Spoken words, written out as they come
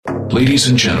Ladies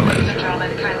and gentlemen,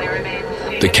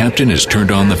 the captain has turned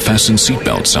on the fasten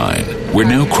seatbelt sign. We're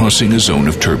now crossing a zone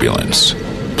of turbulence.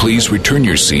 Please return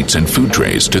your seats and food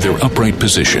trays to their upright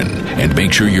position and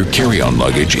make sure your carry-on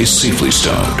luggage is safely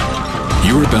stowed.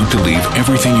 You're about to leave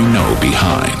everything you know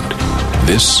behind.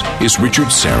 This is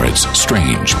Richard Syrett's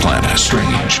Strange Planet.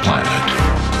 Strange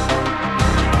Planet.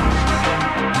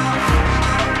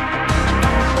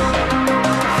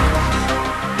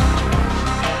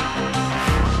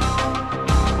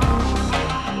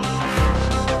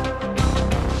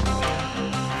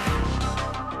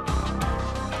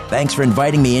 Thanks for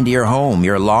inviting me into your home,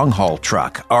 your long-haul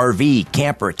truck, RV,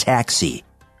 camper, taxi,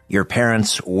 your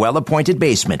parents' well-appointed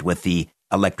basement with the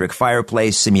electric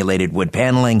fireplace, simulated wood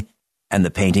paneling, and the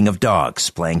painting of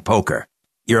dogs playing poker,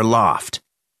 your loft,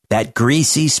 that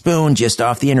greasy spoon just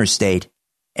off the interstate,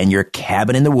 and your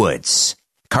cabin in the woods.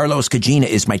 Carlos Cagina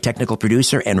is my technical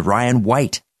producer, and Ryan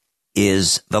White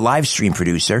is the live stream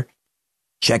producer.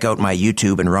 Check out my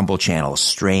YouTube and Rumble channel,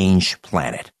 Strange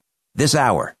Planet. This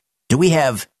hour, do we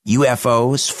have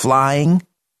UFOs flying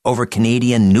over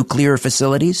Canadian nuclear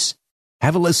facilities?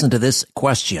 Have a listen to this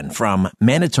question from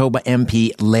Manitoba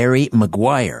MP Larry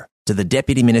Maguire to the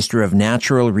Deputy Minister of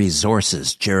Natural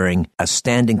Resources during a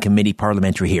standing committee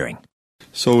parliamentary hearing.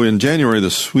 So in January, the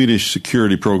Swedish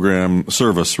security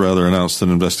service announced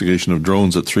an investigation of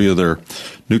drones at 3 of their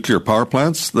nuclear power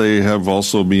plants. They have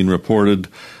also been reports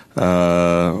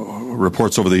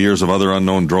over the years of other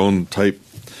unknown drone-type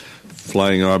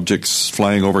flying objects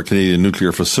flying over Canadian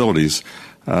nuclear facilities.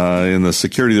 In the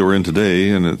security that we're in today,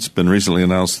 and it's been recently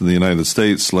announced in the United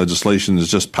States, legislation has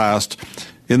just passed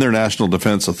in their National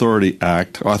Defense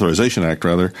Authorization Act,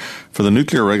 for the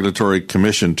Nuclear Regulatory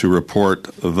Commission to report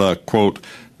the, quote,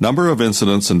 number of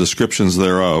incidents and descriptions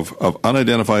thereof of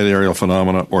unidentified aerial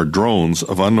phenomena or drones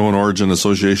of unknown origin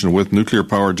association with nuclear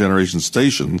power generation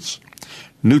stations,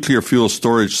 nuclear fuel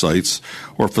storage sites,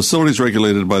 or facilities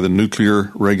regulated by the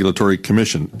Nuclear Regulatory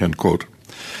Commission, end quote.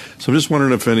 So I'm just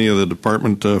wondering if any of the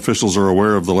department officials are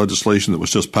aware of the legislation that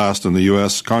was just passed in the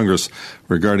U.S. Congress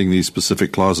regarding these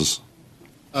specific clauses.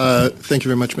 Thank you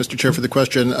very much, Mr. Chair, for the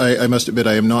question. I must admit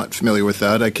I am not familiar with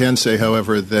that. I can say,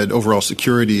 however, that overall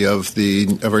security of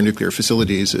our nuclear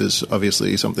facilities is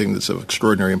obviously something that's of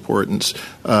extraordinary importance,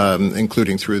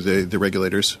 including through the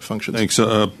regulators' functions. Thanks.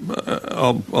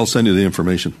 I'll send you the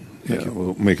information.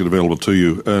 We'll make it available to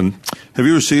you. And have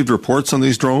you received reports on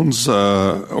these drones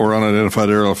or unidentified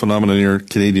aerial phenomena near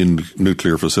Canadian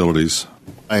nuclear facilities?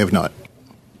 I have not.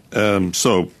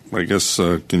 So I guess,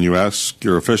 can you ask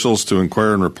your officials to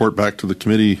inquire and report back to the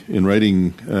committee in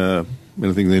writing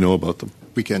anything they know about them?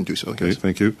 We can do so. Okay, yes.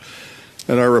 Thank you.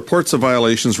 And are reports of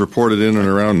violations reported in and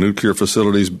around nuclear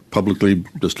facilities publicly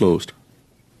disclosed?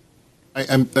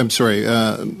 I'm sorry,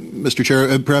 Mr.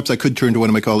 Chair. Perhaps I could turn to one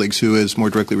of my colleagues who is more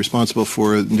directly responsible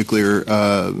for nuclear.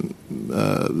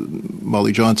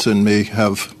 Molly Johnson may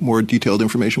have more detailed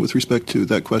information with respect to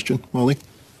that question. Molly?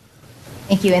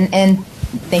 Thank you, and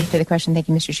thank you for the question. Thank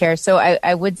you, Mr. Chair. So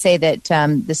I would say that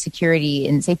the security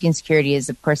and safety and security is,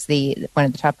 of course, one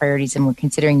of the top priorities, and we're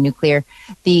considering nuclear.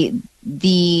 We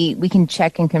can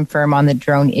check and confirm on the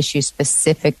drone issue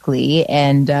specifically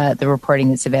and the reporting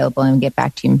that's available, and get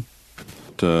back to you.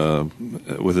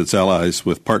 With its allies,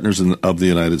 with partners of the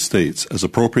United States, as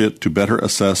appropriate to better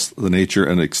assess the nature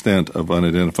and extent of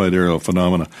unidentified aerial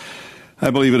phenomena. I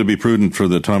believe it would be prudent for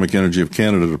the Atomic Energy of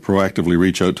Canada to proactively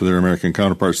reach out to their American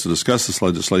counterparts to discuss this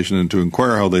legislation and to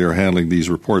inquire how they are handling these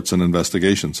reports and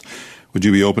investigations. Would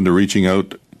you be open to reaching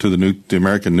out to the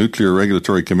American Nuclear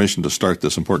Regulatory Commission to start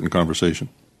this important conversation?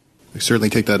 I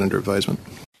certainly take that under advisement.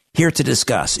 Here to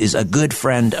discuss is a good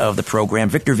friend of the program,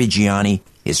 Victor Viggiani.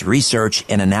 His research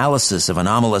and analysis of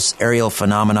anomalous aerial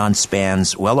phenomenon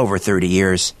spans well over 30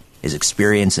 years. His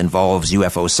experience involves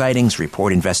UFO sightings,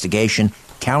 report investigation,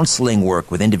 counseling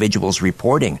work with individuals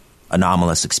reporting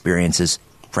anomalous experiences,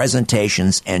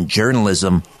 presentations, and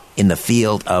journalism in the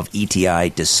field of ETI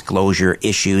disclosure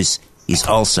issues. He's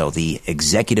also the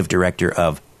executive director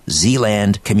of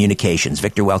Zealand Communications.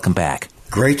 Victor, welcome back.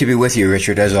 Great to be with you,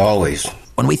 Richard, as always.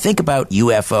 When we think about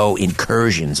UFO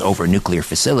incursions over nuclear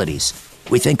facilities,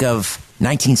 we think of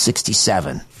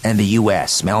 1967 and the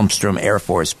U.S., Malmstrom Air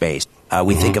Force Base.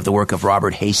 We think of the work of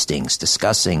Robert Hastings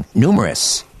discussing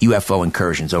numerous UFO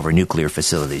incursions over nuclear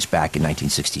facilities back in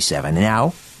 1967.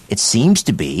 Now, it seems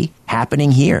to be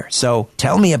happening here. So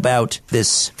tell me about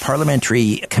this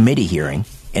parliamentary committee hearing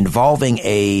involving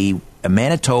a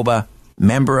Manitoba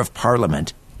member of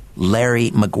parliament,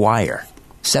 Larry Maguire.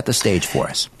 Set the stage for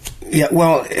us. Yeah,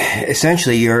 well,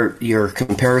 essentially, your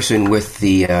comparison with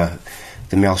the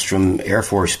the Maelstrom Air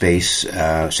Force Base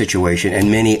situation and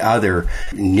many other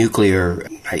nuclear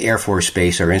Air Force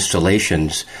Base or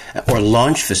installations or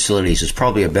launch facilities is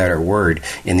probably a better word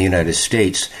in the United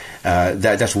States.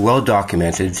 That's well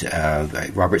documented.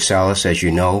 Robert Salas, as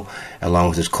you know, along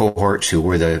with his cohorts who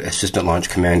were the assistant launch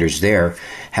commanders there,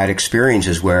 had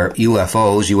experiences where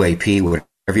UFOs, UAP, whatever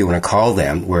you want to call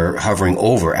them, were hovering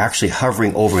over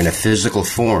in a physical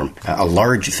form, a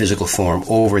large physical form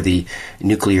over the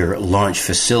nuclear launch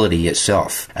facility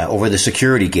itself, over the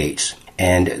security gates,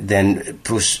 and then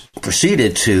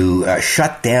proceeded to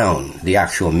shut down the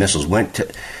actual missiles.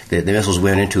 The missiles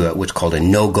went into what's called a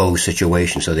no-go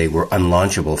situation, so they were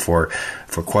unlaunchable for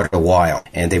quite a while,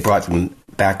 and they brought them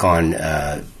back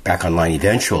online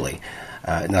eventually.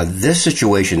 Now, this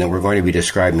situation that we're going to be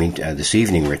describing this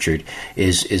evening, Richard,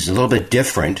 is a little bit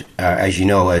different. As you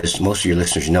know, as most of your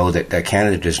listeners know, that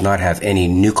Canada does not have any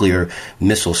nuclear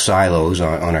missile silos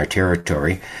on our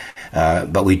territory,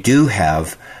 but we do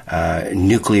have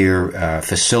nuclear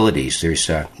facilities. There's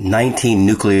 19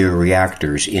 nuclear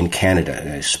reactors in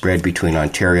Canada, spread between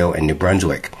Ontario and New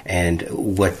Brunswick. And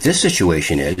what this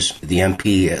situation is, the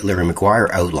MP Larry Maguire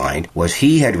outlined, was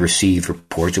he had received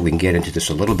reports, and we can get into this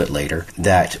a little bit later,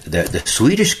 that the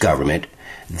Swedish government,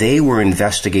 they were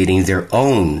investigating their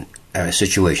own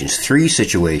situations, 3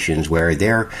 situations where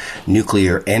their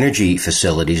nuclear energy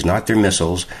facilities, not their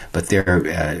missiles, but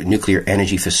their nuclear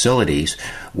energy facilities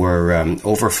were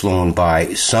overflown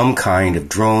by some kind of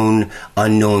drone,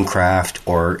 unknown craft,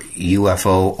 or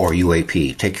UFO or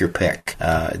UAP. Take your pick.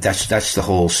 That's the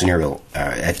whole scenario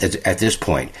at this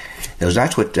point.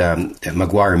 That's what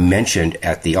Maguire mentioned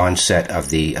at the onset of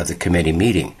the committee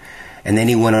meeting. And then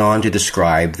he went on to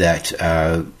describe that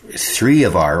 3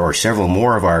 of or several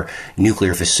more of our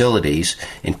nuclear facilities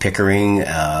in Pickering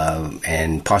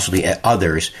and possibly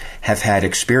others have had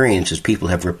experiences. People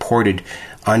have reported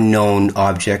unknown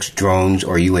objects, drones,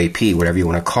 or UAP, whatever you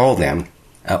want to call them,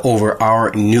 over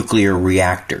our nuclear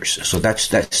reactors. So that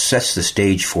sets the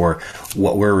stage for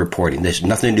what we're reporting. There's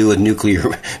nothing to do with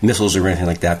nuclear missiles or anything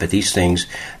like that, but these things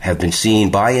have been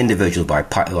seen by individuals, by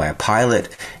a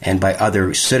pilot, and by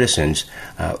other citizens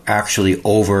actually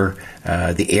over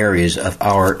the areas of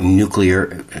our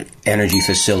nuclear energy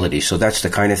facilities. So that's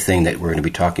the kind of thing that we're going to be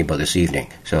talking about this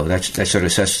evening. So that sort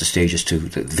of sets the stage as to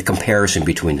the comparison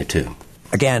between the two.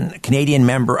 Again, Canadian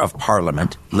Member of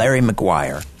Parliament, Larry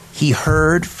Maguire. He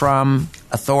heard from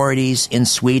authorities in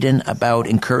Sweden about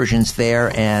incursions there,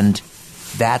 and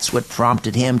that's what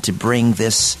prompted him to bring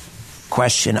this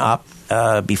question up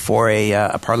before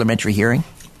a parliamentary hearing?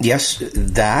 Yes,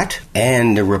 that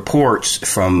and the reports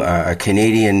from a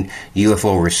Canadian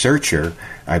UFO researcher.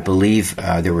 I believe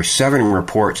there were 7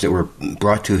 reports that were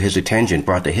brought to his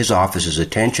office's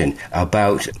attention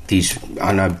about these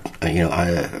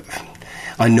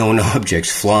unknown objects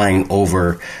flying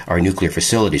over our nuclear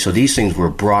facility. So these things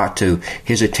were brought to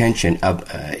his attention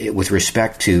with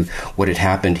respect to what had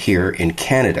happened here in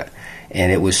Canada.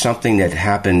 And it was something that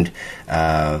happened,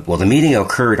 the meeting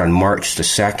occurred on March the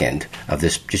 2nd of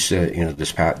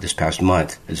this past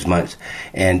month.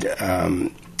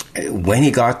 And when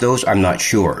he got those, I'm not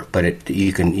sure, but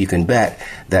you can bet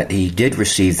that he did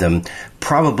receive them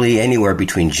probably anywhere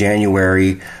between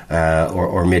January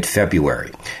or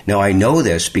mid-February. Now, I know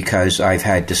this because I've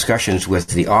had discussions with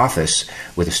the office,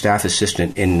 with a staff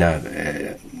assistant in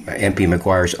MP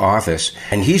Maguire's office,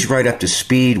 and he's right up to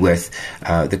speed with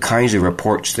the kinds of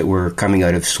reports that were coming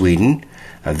out of Sweden,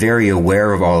 very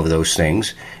aware of all of those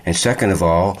things. And second of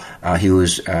all, he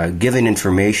was given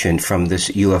information from this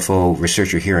UFO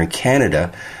researcher here in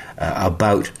Canada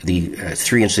about the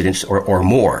 3 incidents or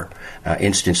more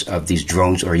incidents of these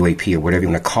drones or UAP or whatever you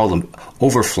want to call them,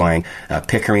 overflying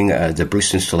Pickering, the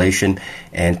Bruce installation,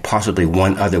 and possibly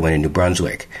one other one in New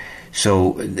Brunswick.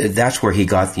 So that's where he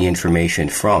got the information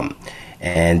from.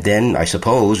 And then I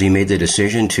suppose he made the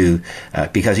decision to,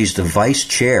 because he's the vice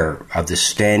chair of the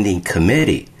Standing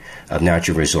Committee of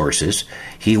Natural Resources,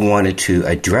 he wanted to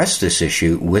address this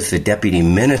issue with the Deputy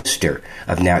Minister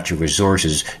of Natural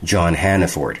Resources, John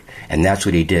Hannaford. And that's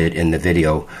what he did in the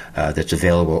video that's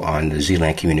available on the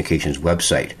Zealand Communications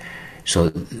website. So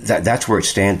that's where it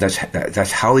stands.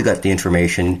 That's how we got the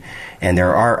information. And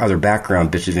there are other background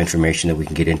bits of information that we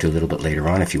can get into a little bit later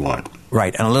on if you want.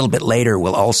 Right. And a little bit later,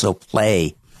 we'll also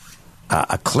play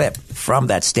a clip from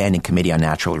that Standing Committee on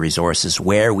Natural Resources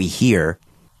where we hear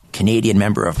Canadian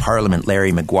Member of Parliament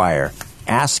Larry Maguire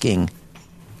asking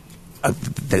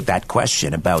that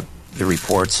question about the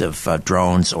reports of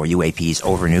drones or UAPs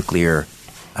over nuclear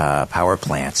power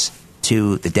plants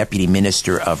to the Deputy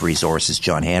Minister of Resources,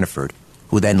 John Hannaford,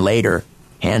 who then later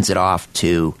hands it off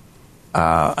to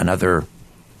another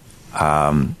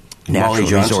Molly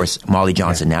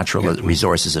Johnson, natural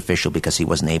resources official, because he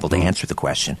wasn't able to answer the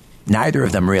question. Neither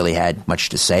of them really had much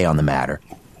to say on the matter.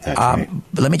 That's right.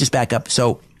 But let me just back up.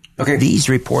 So these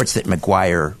reports that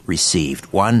McGuire received,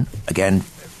 one, again,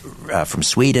 from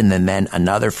Sweden, and then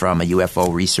another from a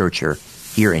UFO researcher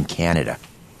here in Canada.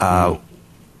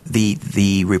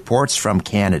 The reports from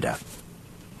Canada,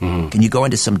 can you go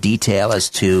into some detail as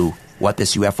to what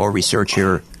this UFO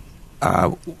researcher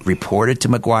reported to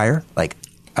McGuire? Like,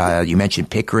 you mentioned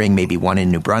Pickering, maybe one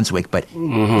in New Brunswick, but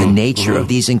the nature of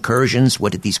these incursions,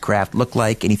 what did these craft look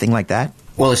like, anything like that?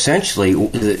 Well, essentially,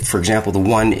 for example, the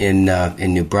one in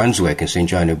New Brunswick, in St.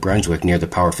 John, New Brunswick, near the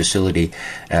power facility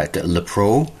at Le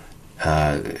Pro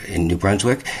in New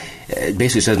Brunswick, it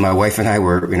basically says my wife and I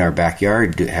were in our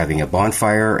backyard having a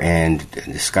bonfire, and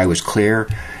the sky was clear,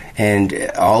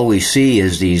 and all we see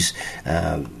is these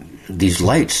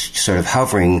lights sort of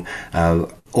hovering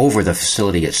over the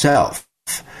facility itself.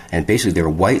 And basically, they're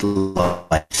white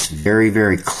lights, very,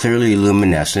 very clearly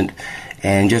luminescent,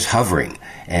 and just hovering.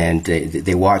 And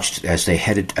they watched as they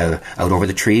headed out over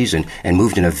the trees and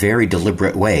moved in a very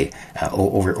deliberate way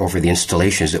over the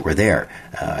installations that were there.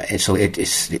 And so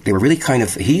they were really kind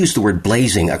of, he used the word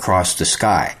blazing across the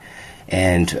sky.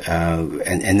 And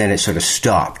then it sort of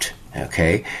stopped.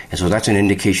 Okay? And so that's an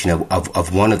indication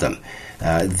of one of them.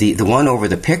 The one over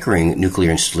the Pickering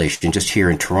nuclear installation, just here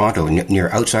in Toronto, near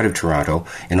outside of Toronto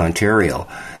in Ontario,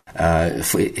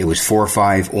 it was 4 or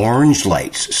 5 orange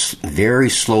lights, very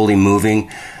slowly moving.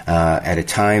 At a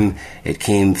time, it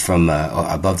came from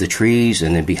above the trees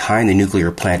and then behind the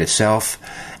nuclear plant itself,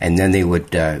 and then they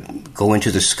would go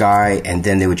into the sky, and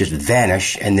then they would just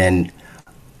vanish, and then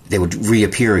they would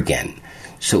reappear again.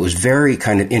 So it was very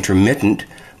kind of intermittent,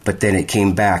 but then it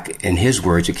came back. In his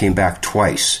words, it came back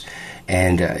twice.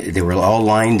 And they were all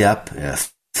lined up,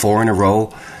 4 in a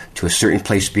row, to a certain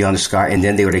place beyond the sky, and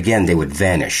then they would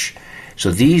vanish.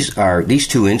 So these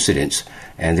two incidents,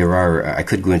 and there are, I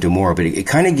could go into more, but it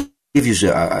kind of gives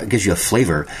you a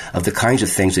flavor of the kinds of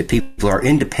things that people are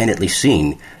independently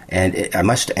seeing. And I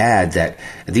must add that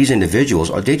these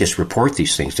individuals, they just report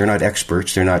these things. They're not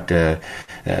experts. They're not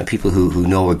people who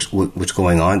know what's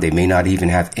going on. They may not even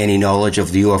have any knowledge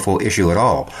of the UFO issue at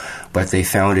all, but they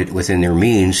found it within their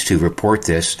means to report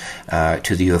this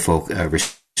to the UFO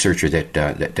researcher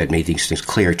that made these things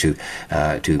clear to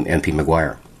MP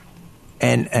McGuire.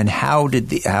 And how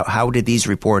did these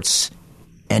reports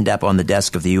end up on the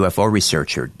desk of the UFO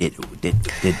researcher?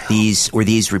 Were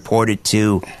these reported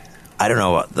to, I don't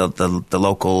know, the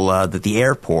local the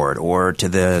airport, or to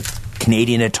the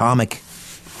Canadian Atomic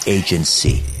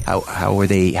Agency? How were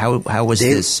they? How was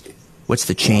this? What's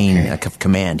the chain of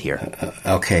command here?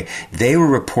 Okay, they were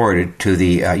reported to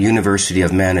the University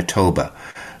of Manitoba,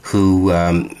 who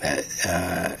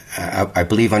I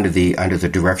believe under the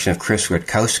direction of Chris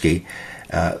Rutkowski,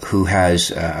 who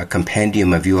has a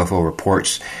compendium of UFO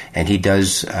reports, and he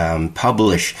does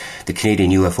publish the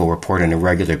Canadian UFO report on a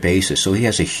regular basis. So he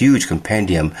has a huge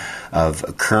compendium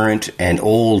of current and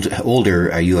older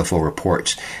UFO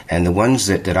reports. And the ones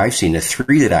that I've seen, the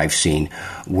 3 that I've seen,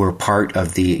 were part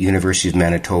of the University of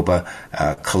Manitoba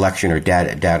collection or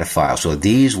data file. So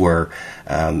these were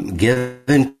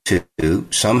given to,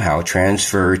 somehow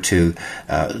transferred to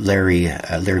Larry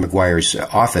McGuire's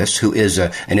office, who is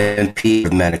an MP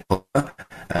of Manitoba.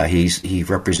 He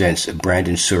represents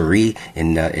Brandon Souris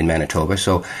in Manitoba.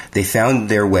 So they found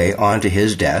their way onto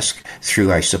his desk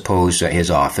through, I suppose, his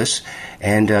office,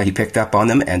 and he picked up on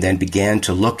them and then began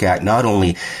to look at not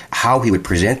only how he would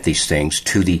present these things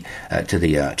to the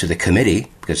committee,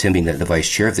 because him being the vice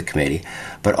chair of the committee,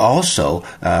 but also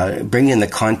bring in the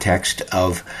context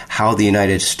of how the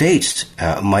United States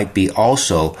might be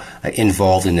also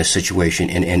involved in this situation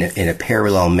in a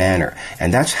parallel manner.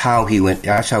 And that's how he went.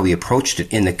 That's how he approached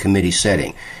it in the committee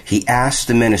setting. He asked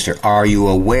the minister, "Are you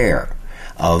aware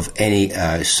of any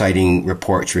sighting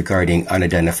reports regarding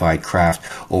unidentified craft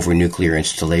over nuclear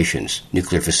installations,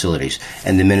 nuclear facilities?"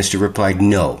 And the minister replied,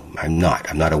 "No, I'm not.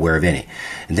 I'm not aware of any."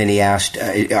 And then he asked,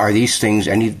 "Are these things,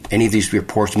 any of these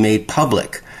reports made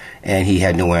public?" And he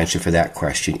had no answer for that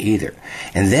question either.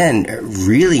 And then,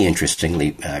 really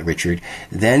interestingly, Richard,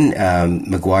 then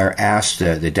McGuire asked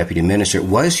the deputy minister,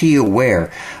 was he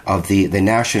aware of the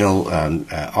National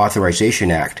Authorization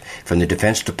Act from the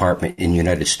Defense Department in the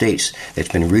United States that's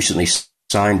been recently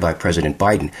signed by President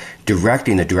Biden,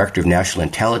 directing the Director of National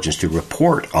Intelligence to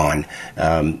report on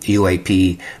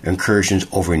UAP incursions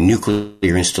over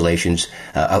nuclear installations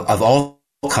of all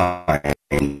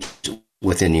kinds,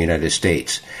 within the United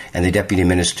States. And the deputy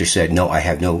minister said, no,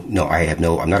 I'm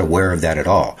not aware of that at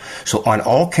all. So on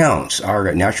all counts,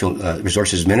 our Natural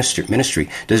Resources Ministry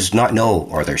does not know,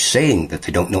 or they're saying that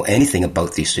they don't know anything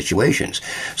about these situations.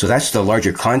 So that's the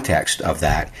larger context of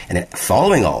that. And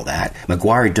following all that,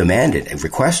 McGuire demanded and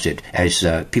requested, as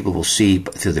people will see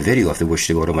through the video if they wish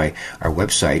to go to our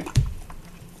website,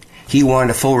 he wanted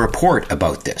a full report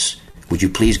about this. Would you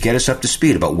please get us up to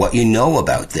speed about what you know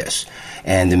about this?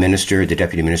 And the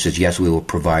deputy minister says, yes, we will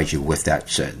provide you with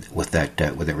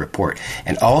that report.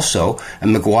 And also,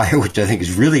 McGuire, which I think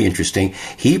is really interesting,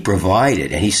 he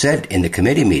provided, and he said in the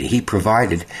committee meeting, he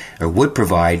provided or would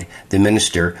provide the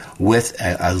minister with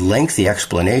a lengthy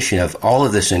explanation of all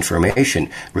of this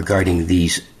information regarding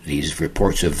these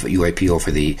reports of UAP over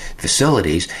the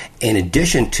facilities, in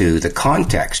addition to the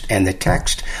context and the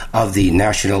text of the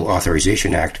National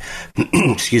Authorization Act,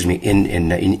 excuse me, in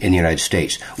the United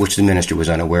States, which the minister was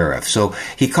unaware of. So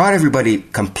he caught everybody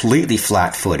completely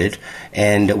flat-footed,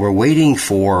 and we're waiting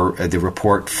for the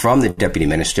report from the deputy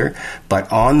minister.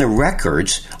 But on the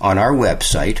records on our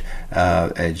website,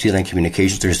 at Zealand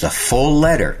Communications, there's a full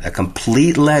letter, a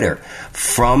complete letter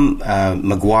from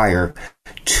McGuire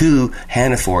to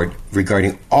Hannaford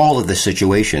regarding all of the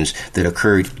situations that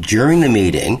occurred during the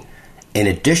meeting. In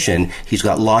addition, he's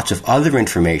got lots of other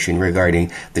information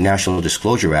regarding the National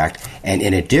Disclosure Act. And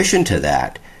in addition to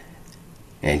that,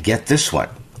 and get this one,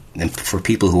 and for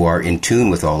people who are in tune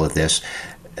with all of this,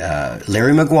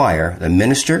 Larry McGuire, the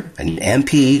minister, an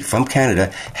MP from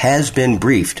Canada, has been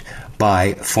briefed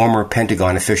by former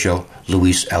Pentagon official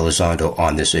Luis Elizondo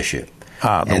on this issue.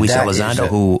 Luis Elizondo,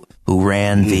 who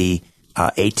ran the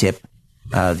ATIP,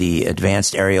 the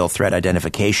Advanced Aerial Threat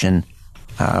Identification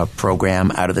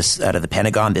program out of the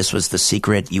Pentagon. This was the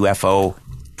secret UFO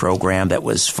program that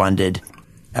was funded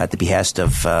at the behest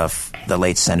of the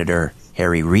late Senator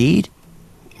Harry Reid.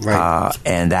 Right.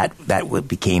 And that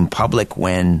became public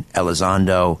when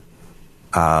Elizondo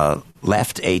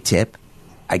left ATIP,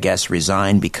 I guess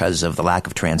resigned because of the lack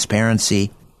of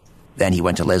transparency. Then he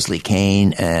went to Leslie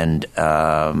Kean and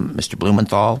Mr.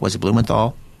 Blumenthal. Was it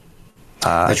Blumenthal?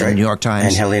 That's right. The New York Times.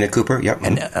 And Helena Cooper, yep.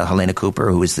 And Helena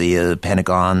Cooper, who was the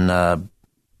Pentagon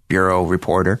Bureau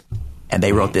reporter. And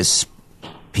they wrote this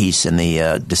piece in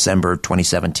the December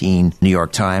 2017 New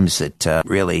York Times that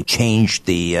really changed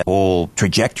the whole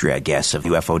trajectory, I guess, of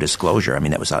UFO disclosure. I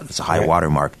mean, that's a high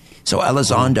watermark. So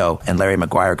Elizondo and Larry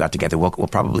McGuire got together. We'll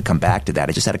probably come back to that.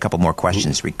 I just had a couple more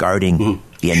questions regarding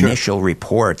the initial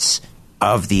reports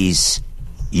of these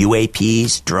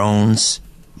UAPs, drones,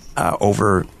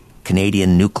 over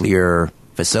Canadian nuclear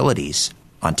facilities,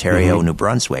 Ontario, New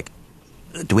Brunswick.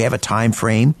 Do we have a time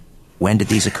frame? When did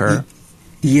these occur?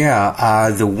 Yeah,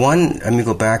 the one, let me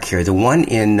go back here. The one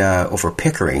in over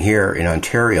Pickering here in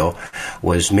Ontario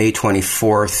was May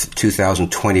 24th,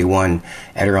 2021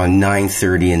 at around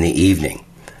 9:30 in the evening.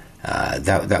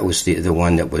 That was the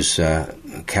one that was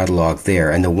cataloged there.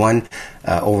 And the one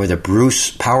over the Bruce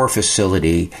Power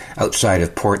Facility outside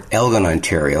of Port Elgin,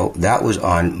 Ontario, that was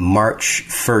on March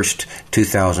 1st,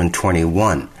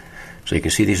 2021. So you can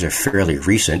see these are fairly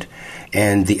recent.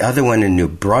 And the other one in New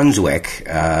Brunswick,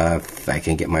 if I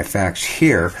can get my facts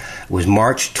here, was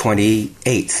March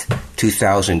 28th,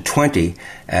 2020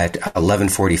 at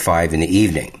 11:45 in the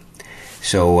evening.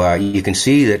 So you can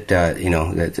see that, that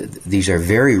these are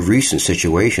very recent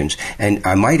situations. And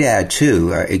I might add,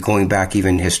 too, going back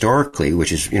even historically,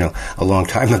 which is, a long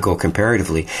time ago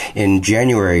comparatively, in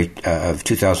January of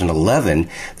 2011,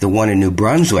 the one in New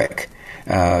Brunswick,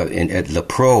 at La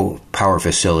Pro Power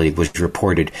Facility was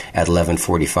reported at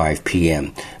 11:45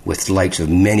 p.m. with lights of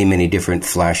many, many different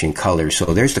flashing colors.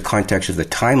 So there's the context of the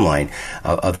timeline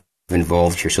of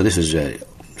involved here. So this is a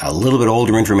little bit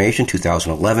older information,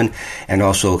 2011, and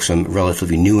also some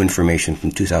relatively new information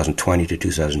from 2020 to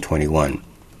 2021.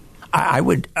 I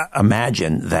would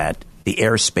imagine that the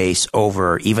airspace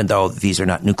over, even though these are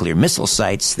not nuclear missile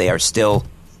sites, they are still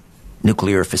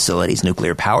nuclear facilities,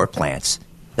 nuclear power plants,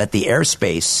 that the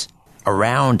airspace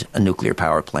around a nuclear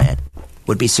power plant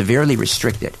would be severely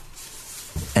restricted.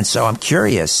 And so I'm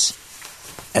curious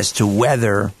as to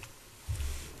whether,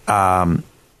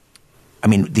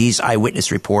 these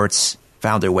eyewitness reports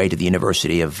found their way to the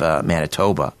University of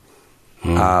Manitoba.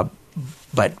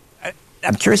 But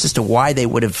I'm curious as to why that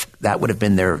would have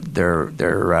been their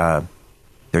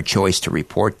choice to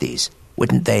report these.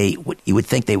 Wouldn't they? You would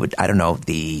think they would. I don't know,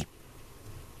 the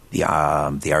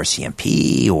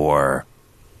RCMP or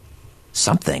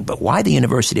something. But why the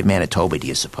University of Manitoba, do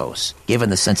you suppose, given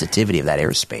the sensitivity of that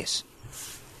airspace?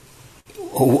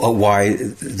 why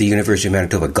the University of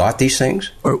Manitoba got these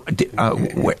things? Or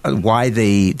why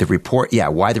the report? Yeah,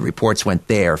 why the reports went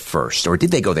there first, or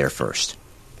did they go there first?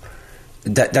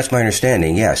 That's my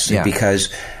understanding, yes, because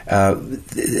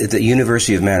the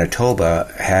University of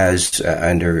Manitoba has,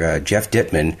 under Jeff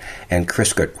Dittman and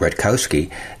Chris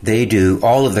Rutkowski, they do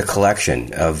all of the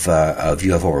collection of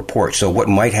UFO reports. So what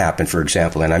might happen, for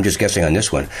example, and I'm just guessing on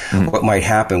this one, what might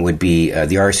happen would be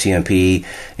the RCMP,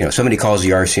 somebody calls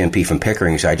the RCMP from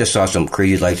Pickering and says, I just saw some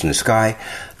crazy lights in the sky.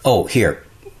 Oh, here,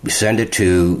 send it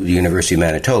to the University of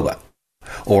Manitoba.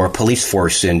 Or a police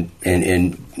force in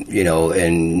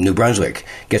New Brunswick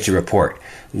gets a report.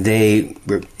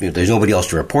 There's nobody else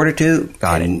to report it to.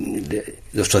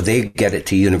 So they get it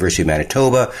to University of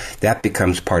Manitoba. That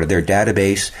becomes part of their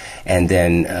database, and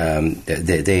then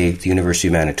the University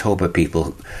of Manitoba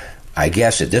people, I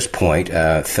guess at this point,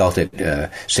 felt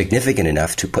it significant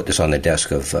enough to put this on the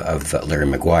desk of Larry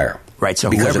McGuire. Right.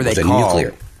 So whoever they call,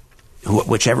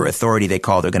 whichever authority they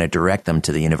call, they're going to direct them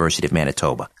to the University of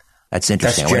Manitoba. That's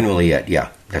interesting. That's generally it,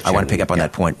 yeah. I want to pick up on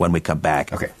that point when we come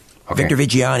back. Okay. Victor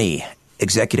Viggiani,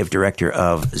 Executive Director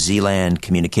of Zealand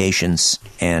Communications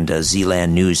and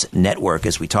Zealand News Network,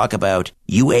 as we talk about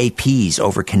UAPs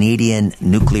over Canadian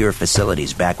nuclear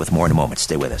facilities. Back with more in a moment.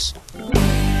 Stay with us.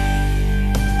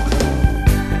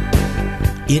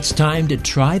 It's time to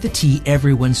try the tea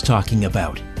everyone's talking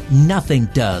about. Nothing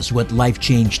does what Life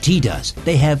Change Tea does.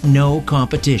 They have no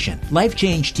competition. Life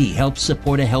Change Tea helps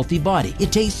support a healthy body.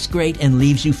 It tastes great and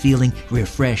leaves you feeling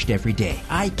refreshed every day.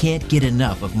 I can't get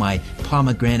enough of my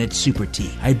pomegranate super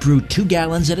tea. I brew 2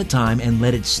 gallons at a time and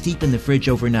let it steep in the fridge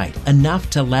overnight, enough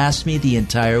to last me the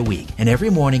entire week. And every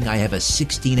morning I have a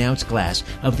 16-ounce glass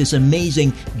of this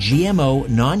amazing GMO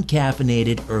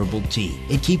non-caffeinated herbal tea.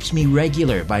 It keeps me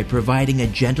regular by providing a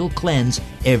gentle cleanse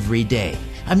every day.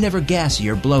 I'm never gassy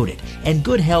or bloated, and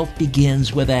good health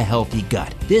begins with a healthy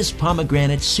gut. This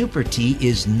pomegranate super tea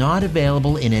is not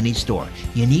available in any store.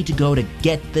 You need to go to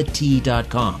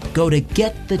getthetea.com. Go to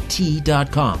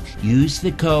getthetea.com. Use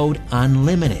the code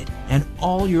UNLIMITED, and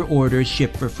all your orders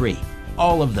ship for free.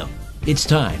 All of them. It's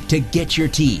time to get your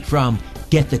tea from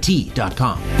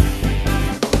getthetea.com.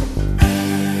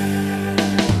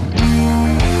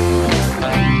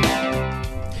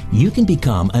 You can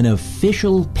become an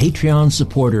official Patreon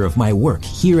supporter of my work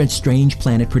here at Strange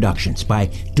Planet Productions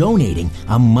by donating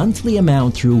a monthly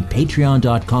amount through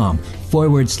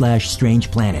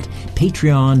patreon.com/Strange Planet.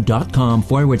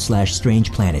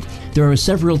 Patreon.com/Strange Planet. There are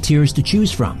several tiers to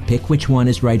choose from. Pick which one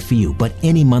is right for you, but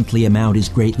any monthly amount is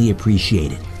greatly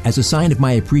appreciated. As a sign of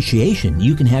my appreciation,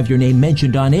 you can have your name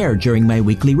mentioned on air during my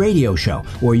weekly radio show,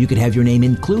 or you could have your name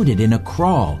included in a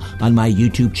crawl on my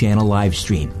YouTube channel live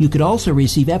stream. You could also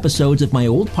receive episodes of my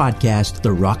old podcast,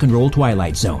 The Rock and Roll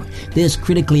Twilight Zone. This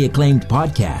critically acclaimed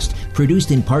podcast, produced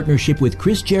in partnership with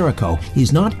Chris Jericho,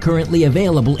 is not currently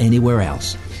available anywhere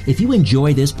else. If you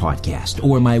enjoy this podcast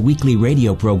or my weekly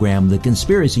radio program, The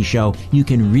Conspiracy Show, you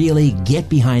can really get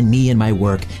behind me and my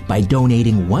work by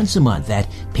donating once a month at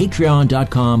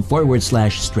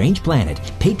patreon.com/Strange Planet.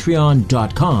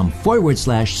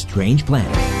 Patreon.com/Strange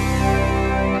Planet.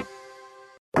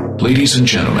 Ladies and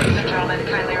gentlemen,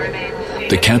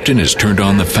 the captain has turned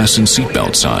on the fasten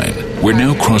seatbelt sign. We're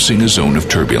now crossing a zone of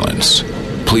turbulence.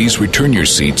 Please return your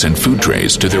seats and food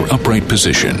trays to their upright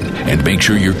position and make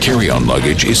sure your carry-on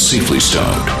luggage is safely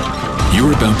stowed.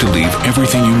 You're about to leave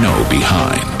everything you know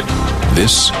behind.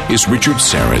 This is Richard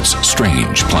Syrett's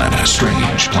Strange Planet.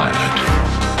 Strange Planet.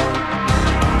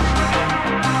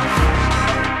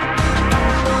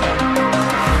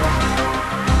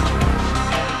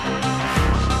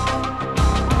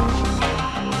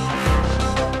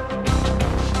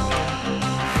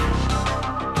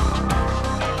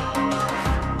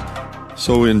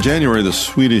 So in January, the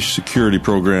Swedish security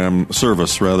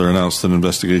service announced an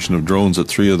investigation of drones at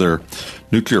 3 of their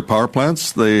nuclear power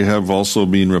plants. They have also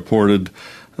been reports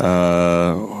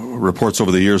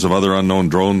over the years of other unknown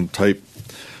drone-type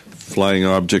flying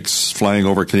objects flying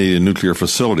over Canadian nuclear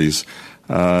facilities.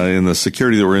 In the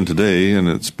security that we're in today, and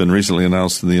it's been recently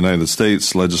announced in the United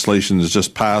States, legislation has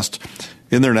just passed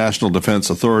in their National Defense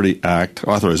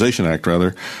Authorization Act,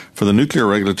 for the Nuclear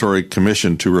Regulatory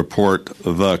Commission to report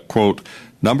the, quote,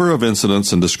 number of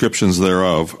incidents and descriptions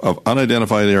thereof of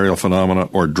unidentified aerial phenomena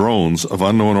or drones of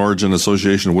unknown origin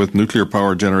association with nuclear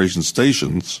power generation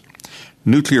stations,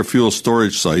 nuclear fuel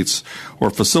storage sites, or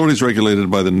facilities regulated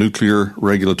by the Nuclear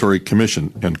Regulatory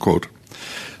Commission, end quote.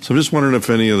 So I'm just wondering if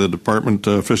any of the department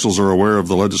officials are aware of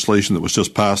the legislation that was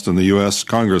just passed in the U.S.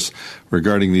 Congress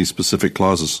regarding these specific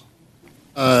clauses.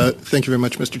 Thank you very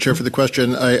much, Mr. Chair, for the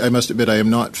question. I must admit I am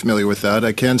not familiar with that.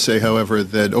 I can say, however,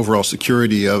 that overall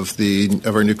security of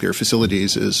our nuclear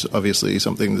facilities is obviously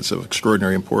something that's of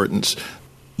extraordinary importance.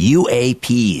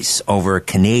 UAPs over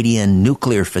Canadian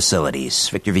nuclear facilities.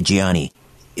 Victor Viggiani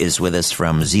is with us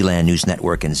from Zealand News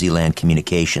Network and Zealand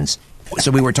Communications. So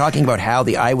we were talking about how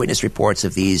the eyewitness reports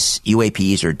of these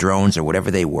UAPs or drones or whatever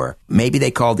they were, maybe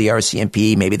they called the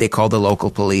RCMP, maybe they called the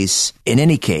local police. In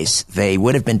any case, they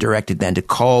would have been directed then to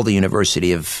call the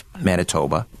University of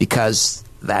Manitoba because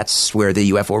that's where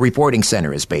the UFO reporting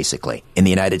center is basically. In the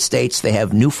United States, they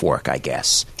have Newfork, I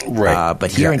guess. Right.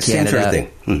 But here in Canada, same sort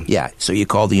of thing. Yeah, so you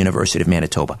call the University of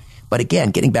Manitoba. But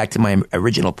again, getting back to my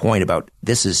original point about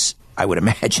this is, I would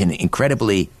imagine,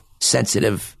 incredibly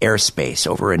sensitive airspace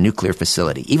over a nuclear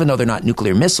facility. Even though they're not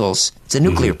nuclear missiles, it's a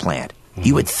nuclear plant.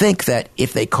 You would think that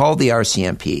if they called the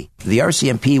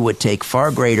RCMP would take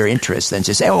far greater interest than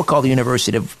just say, we'll call the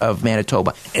University of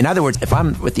Manitoba. In other words, if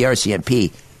I'm with the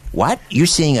RCMP, what? You're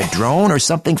seeing a drone or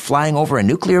something flying over a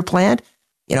nuclear plant?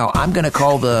 I'm going to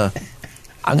call the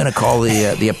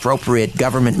appropriate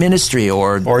government ministry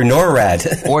or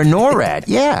NORAD. Or NORAD,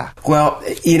 yeah. Well,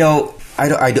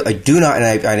 I do not,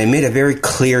 and I made a very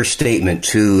clear statement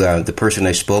to the person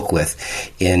I spoke with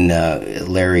in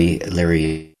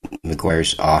Larry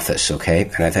McGuire's office.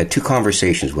 Okay, and I've had two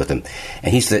conversations with him,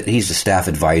 and he's the staff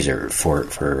advisor for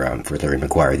Larry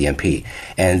McGuire, the MP.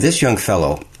 And this young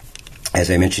fellow,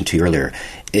 as I mentioned to you earlier,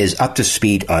 is up to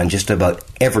speed on just about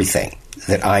everything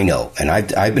that I know, and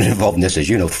I've been involved in this, as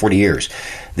you know, 40 years.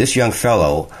 This young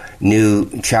fellow knew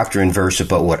chapter and verse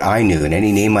about what I knew, and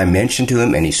any name I mentioned to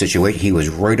him, any situation, he was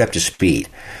right up to speed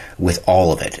with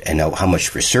all of it, and how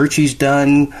much research he's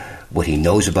done, what he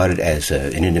knows about it as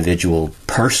an individual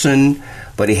person,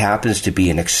 but he happens to be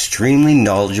an extremely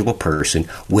knowledgeable person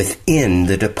within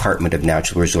the Department of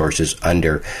Natural Resources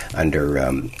under Larry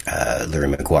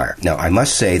McGuire. Now, I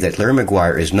must say that Larry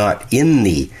McGuire is not in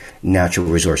the Natural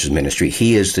Resources Ministry.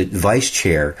 He is the vice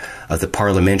chair of the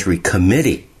Parliamentary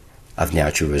Committee of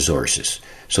Natural Resources.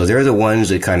 So they're the ones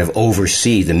that kind of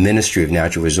oversee the Ministry of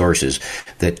Natural Resources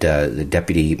that the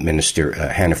Deputy Minister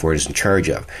Hannaford is in charge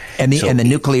of. And the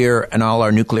nuclear and all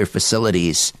our nuclear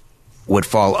facilities would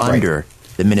fall under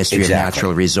the Ministry of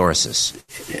Natural Resources.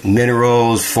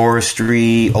 Minerals,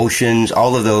 forestry, oceans,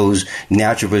 all of those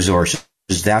natural resources,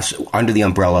 that's under the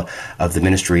umbrella of the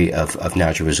Ministry of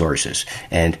Natural Resources.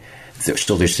 And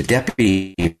so there's the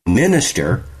Deputy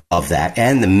Minister of that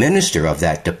and the Minister of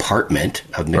that Department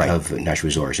of Natural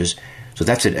Resources. So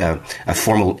that's a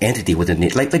formal entity within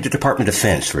like the Department of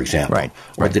Defense, for example,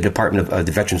 or the Department of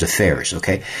the Veterans Affairs,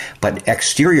 okay? But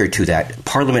exterior to that,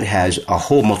 Parliament has a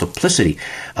whole multiplicity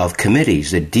of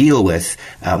committees that deal with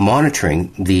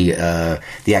monitoring the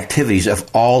activities of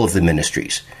all of the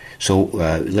ministries. So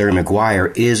Larry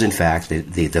McGuire is, in fact,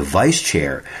 the vice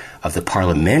chair of the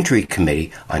Parliamentary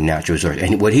Committee on Natural Resources.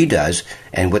 And what he does,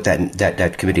 and what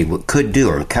that committee could do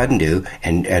or can do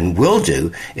and will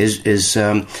do,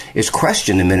 is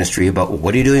question the ministry about, well,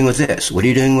 what are you doing with this? What are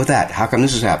you doing with that? How come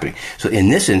this is happening? So in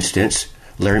this instance,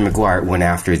 Larry McGuire went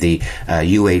after the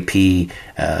UAP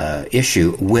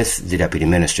issue with the deputy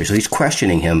minister. So he's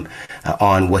questioning him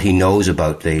on what he knows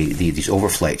about these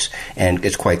overflights. And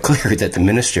it's quite clear that the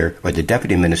minister or the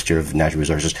deputy minister of natural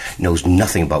resources knows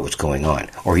nothing about what's going on,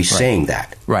 or he's saying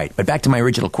that. Right. But back to my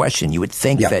original question, you would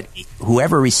think that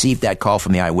whoever received that call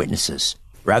from the eyewitnesses,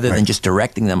 rather than just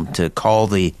directing them to call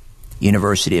the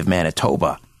University of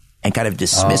Manitoba and kind of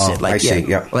dismiss it,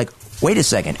 like, wait a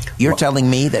second, you're telling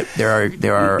me that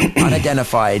there are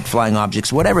unidentified flying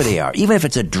objects, whatever they are, even if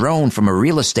it's a drone from a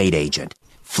real estate agent,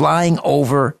 flying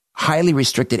over highly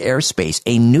restricted airspace,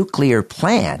 a nuclear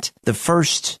plant. The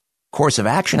first course of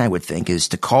action, I would think, is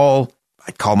to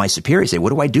I'd call my superior, say, what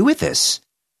do I do with this?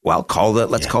 Well,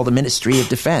 let's call the Ministry of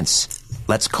Defense.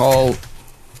 Let's call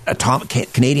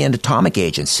Canadian Atomic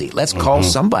Agency. Let's call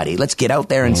somebody. Let's get out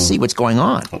there and see what's going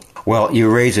on. Well, you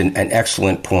raise an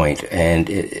excellent point, and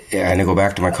I go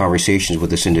back to my conversations with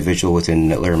this individual within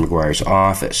Larry McGuire's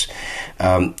office.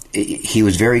 He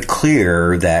was very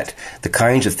clear that the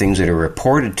kinds of things that are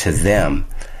reported to them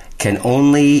can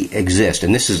only exist,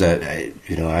 and this is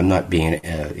I'm not being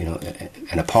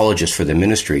an apologist for the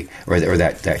ministry or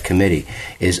that committee.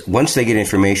 Is once they get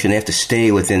information, they have to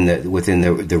stay within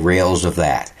the rails of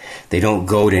that. They don't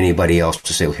go to anybody else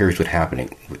to say, well, here's what's happening.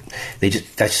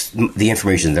 That's the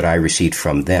information that I received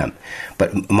from them.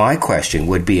 But my question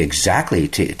would be exactly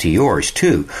to yours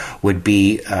too. Would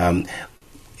be,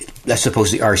 let's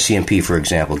suppose the RCMP, for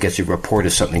example, gets a report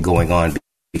of something going on,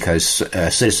 because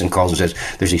a citizen calls and says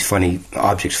there's these funny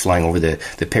objects flying over the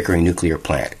Pickering nuclear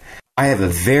plant. I have a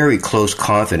very close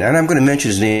confidant, and I'm going to mention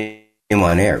his name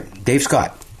on air, Dave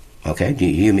Scott. Okay,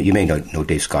 you may know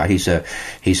Dave Scott. He's a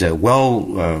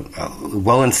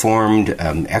well informed,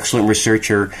 excellent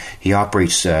researcher. He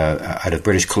operates out of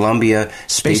British Columbia,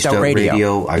 Spaced Out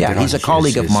Radio. He's a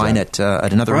colleague of mine at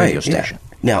another radio station.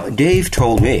 Yeah. Now, Dave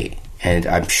told me, and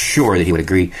I'm sure that he would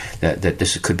agree that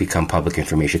this could become public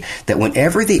information, that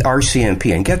whenever the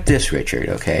RCMP, and get this, Richard,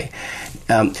 okay,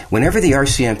 whenever the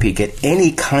RCMP get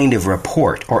any kind of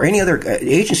report, or any other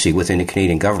agency within the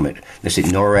Canadian government, let's say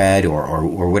NORAD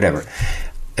or whatever,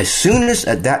 as soon as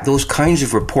those kinds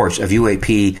of reports of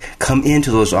UAP come into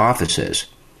those offices,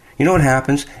 you know what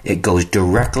happens? It goes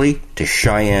directly to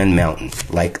Cheyenne Mountain,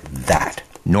 like that.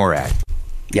 NORAD.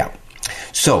 Yeah.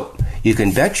 So you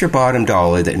can bet your bottom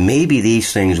dollar that maybe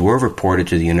these things were reported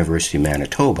to the University of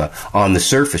Manitoba on the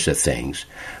surface of things,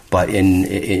 but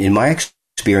in my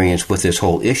experience with this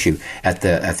whole issue at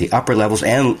the upper levels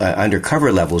and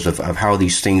undercover levels of how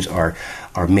these things are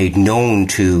made known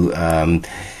to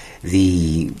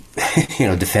the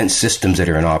defense systems that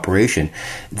are in operation,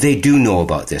 they do know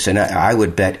about this, and I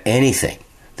would bet anything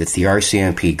that the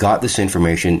RCMP got this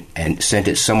information and sent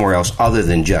it somewhere else other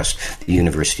than just the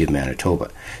University of Manitoba.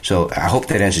 So I hope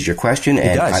that answers your question,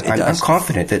 and I'm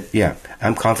confident that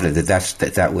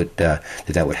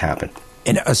that would happen.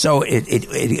 And so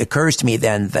it occurs to me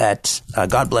then that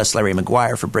God bless Larry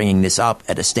Maguire for bringing this up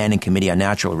at a standing committee on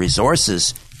natural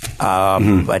resources,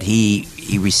 but he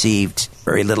received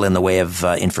very little in the way of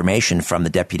information from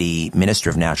the Deputy Minister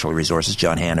of Natural Resources,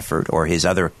 John Hannaford, or his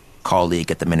other colleague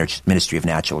at the Ministry of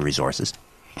Natural Resources.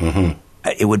 Mm-hmm.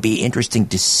 It would be interesting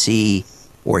to see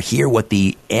or hear what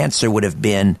the answer would have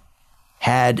been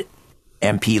had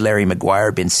MP Larry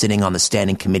Maguire been sitting on the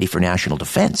Standing Committee for National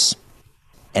Defense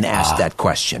and asked that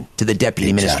question to the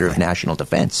Deputy Minister of National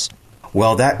Defense.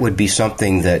 Well, that would be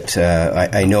something that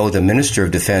I know the Minister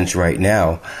of Defense right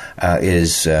now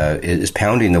is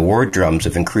pounding the war drums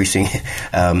of increasing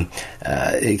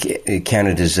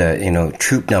Canada's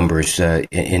troop numbers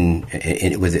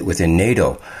within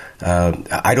NATO.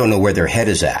 I don't know where their head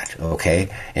is at, okay,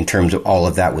 in terms of all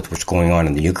of that with what's going on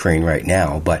in the Ukraine right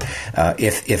now. But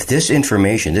if this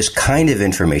information, this kind of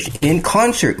information, in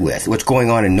concert with what's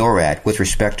going on in NORAD with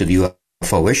respect to the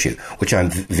UFO issue, which I'm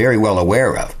very well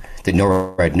aware of, that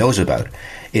NORAD knows about,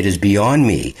 it is beyond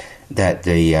me that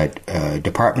the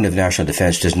Department of National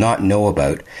Defense does not know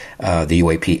about the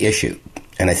UAP issue.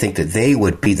 And I think that they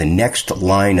would be the next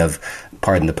line of,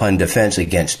 pardon the pun, defense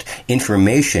against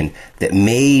information that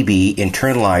may be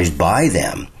internalized by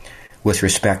them with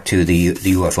respect to the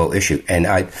UFO issue. And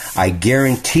I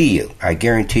guarantee you,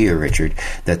 Richard,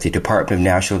 that the Department of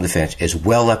National Defense is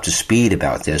well up to speed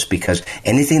about this, because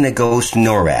anything that goes to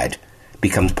NORAD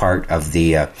becomes part of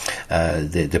the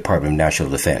Department of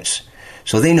National Defense.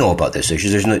 So they know about this issue.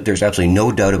 There's absolutely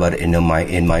no doubt about it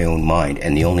in my own mind.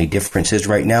 And the only difference is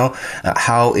right now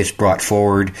how it's brought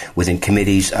forward within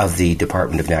committees of the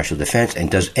Department of National Defense. And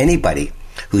does anybody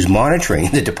who's monitoring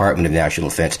the Department of National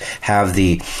Defense have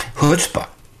the chutzpah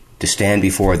to stand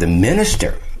before the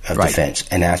Minister of Defense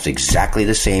and ask exactly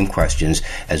the same questions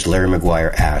as Larry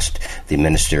Maguire asked the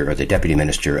Minister or the Deputy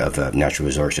Minister of Natural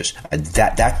Resources?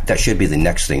 That should be the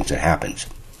next thing that happens.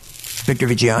 Victor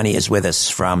Viggiani is with us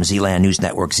from Zealand News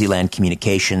Network, Zealand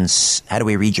Communications. How do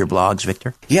we read your blogs,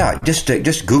 Victor? Yeah, just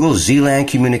Google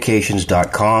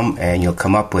zealandcommunications.com and you'll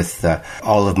come up with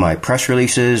all of my press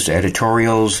releases,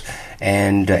 editorials,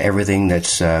 and everything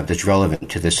that's relevant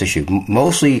to this issue.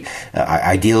 Mostly,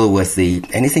 I deal with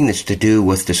anything that's to do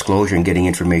with disclosure and getting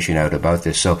information out about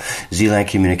this. So,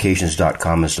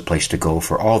 zealandcommunications.com is the place to go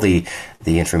for all the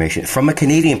information from a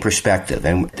Canadian perspective.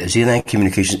 And Zealand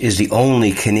Communications is the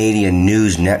only Canadian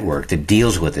news network that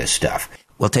deals with this stuff.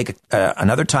 We'll take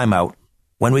another time out.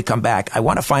 When we come back, I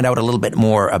want to find out a little bit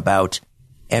more about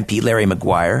MP Larry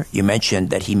Maguire. You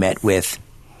mentioned that he met with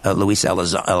Luis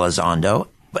Elizondo.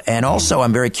 And also,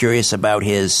 I'm very curious about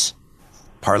his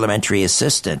parliamentary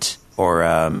assistant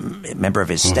or member of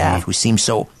his staff who seems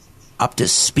so up to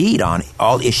speed on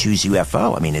all issues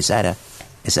UFO. I mean, is that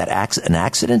an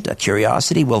accident, a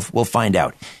curiosity? We'll find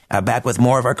out. Back with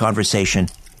more of our conversation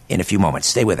in a few moments.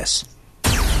 Stay with us.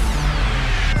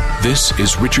 This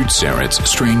is Richard Syrett's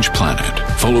Strange Planet.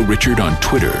 Follow Richard on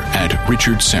Twitter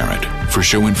 @Richard Syrett. For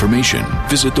show information,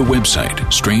 visit the website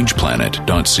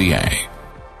strangeplanet.ca.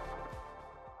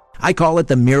 I call it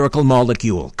the miracle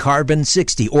molecule,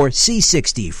 carbon-60 or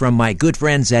C60 from my good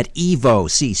friends at Evo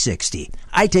C60.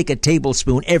 I take a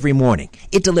tablespoon every morning.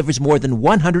 It delivers more than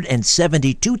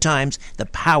 172 times the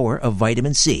power of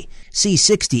vitamin C.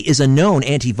 C60 is a known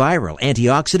antiviral,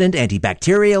 antioxidant,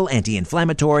 antibacterial,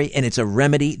 anti-inflammatory, and it's a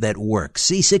remedy that works.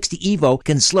 C60 Evo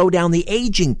can slow down the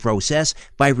aging process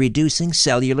by reducing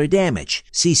cellular damage.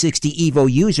 C60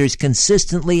 Evo users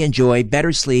consistently enjoy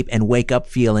better sleep and wake up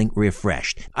feeling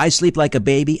refreshed. I sleep like a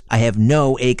baby. I have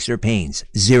no aches or pains.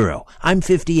 Zero. I'm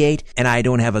 58 and I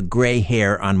don't have a gray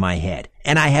hair on my head.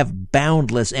 And I have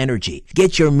boundless energy.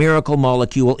 Get your miracle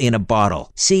molecule in a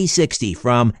bottle. C60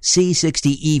 from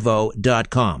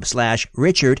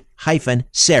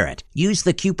c60evo.com/Richard-Serrett. Use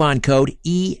the coupon code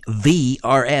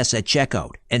EVRS at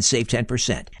checkout and save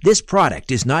 10%. This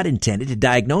product is not intended to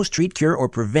diagnose, treat, cure, or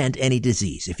prevent any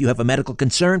disease. If you have a medical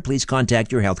concern, please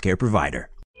contact your healthcare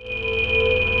provider.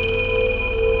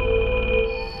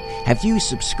 Have you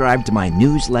subscribed to my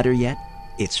newsletter yet?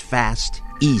 It's fast,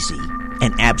 easy,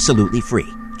 and absolutely free.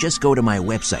 Just go to my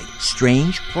website,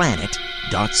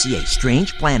 strangeplanet.ca,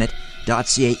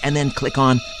 strangeplanet.ca, and then click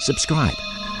on subscribe.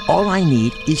 All I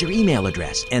need is your email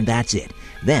address, and that's it.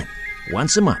 Then,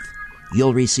 once a month,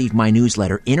 you'll receive my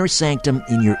newsletter, Inner Sanctum,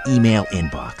 in your email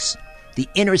inbox. The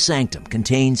Inner Sanctum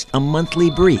contains a monthly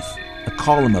brief, a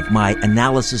column of my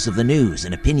analysis of the news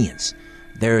and opinions.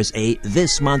 There's a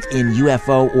This Month in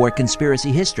UFO or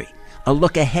Conspiracy History, a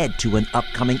look ahead to an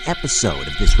upcoming episode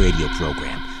of this radio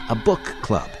program, a book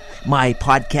club, my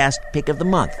podcast pick of the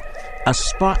month, a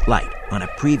spotlight on a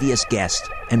previous guest,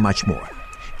 and much more.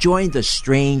 Join the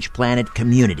Strange Planet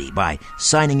community by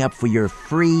signing up for your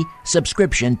free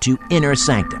subscription to Inner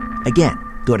Sanctum. Again,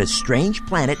 go to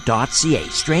strangeplanet.ca,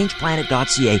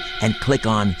 strangeplanet.ca, and click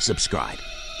on subscribe.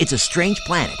 It's a strange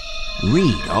planet.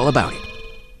 Read all about it.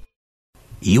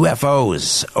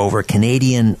 UFOs over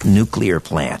Canadian nuclear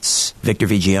plants. Victor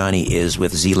Viggiani is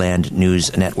with Zealand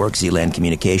News Network, Zealand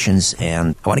Communications,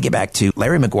 and I want to get back to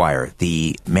Larry Maguire,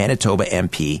 the Manitoba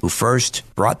MP who first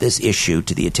brought this issue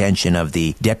to the attention of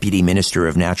the Deputy Minister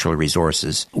of Natural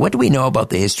Resources. What do we know about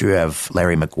the history of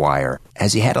Larry Maguire?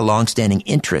 Has he had a long-standing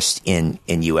interest in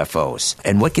UFOs?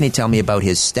 And what can you tell me about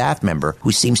his staff member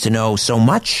who seems to know so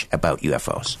much about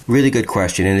UFOs? Really good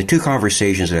question. In the two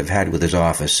conversations that I've had with his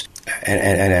office,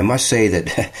 and I must say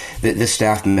that this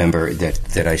staff member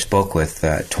that I spoke with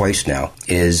twice now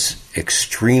is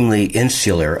extremely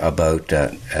insular about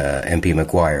MP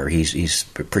Maguire. He's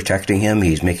protecting him.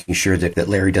 He's making sure that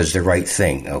Larry does the right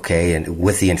thing, okay, and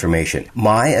with the information.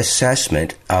 My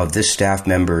assessment of this staff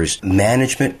member's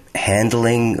management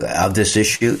handling of this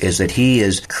issue is that he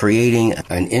is creating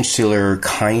an insular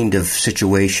kind of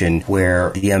situation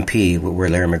where the MP, where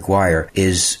Larry Maguire,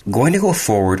 is going to go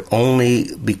forward only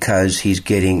because he's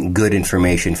getting good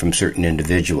information from certain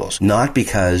individuals, not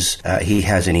because he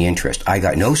has any interest. I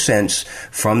got no sense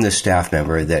from the staff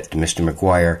member that Mr.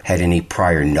 Maguire had any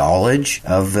prior knowledge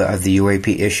of the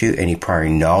UAP issue, any prior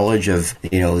knowledge of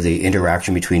the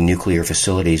interaction between nuclear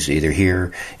facilities either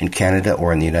here in Canada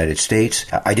or in the United States.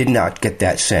 I did not get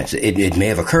that sense. It may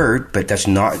have occurred, but that's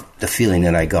not the feeling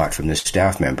that I got from this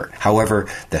staff member. However,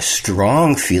 the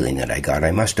strong feeling that I got, I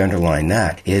must underline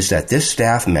that, is that this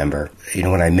staff member,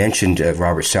 when I mentioned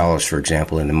Robert Salas, for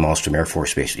example, in the Malmstrom Air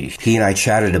Force Base, he and I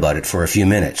chatted about it for a few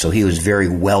minutes, so he was very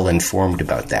well informed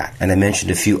about that. And I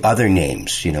mentioned a few other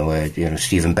names,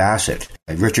 Stephen Bassett,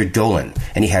 Richard Dolan,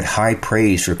 and he had high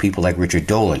praise for people like Richard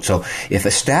Dolan. So if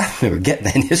a staff member,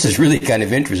 and this is really kind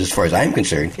of interesting as far as I'm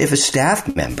concerned, if a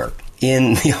staff member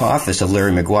in the office of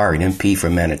Larry Maguire, an MP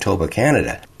from Manitoba,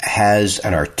 Canada, has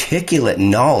an articulate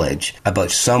knowledge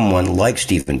about someone like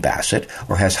Stephen Bassett,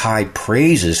 or has high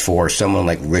praises for someone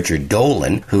like Richard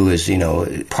Dolan, who is,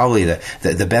 probably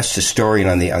the best historian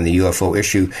on the UFO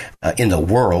issue in the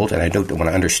world, and I don't want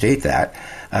to understate that.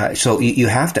 So you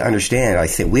have to understand, I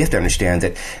think we have to understand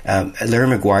that Larry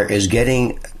Maguire is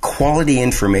getting quality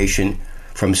information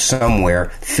from somewhere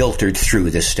filtered through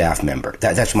this staff member.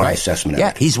 That's my assessment of it.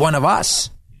 Yeah, he's one of us.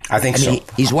 I think so.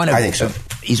 He's one of. I think so.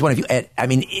 He's one of you. I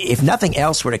mean, if nothing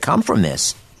else were to come from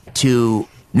this, to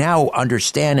now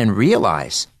understand and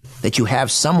realize that you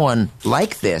have someone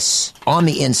like this on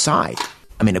the inside.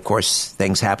 I mean, of course,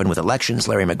 things happen with elections.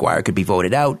 Larry Maguire could be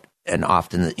voted out, and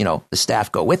often, the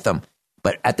staff go with them.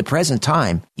 But at the present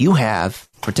time, you have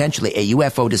potentially a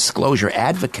UFO disclosure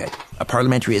advocate, a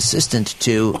parliamentary assistant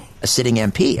to a sitting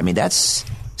MP. I mean, that's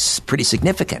pretty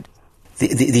significant.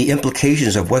 The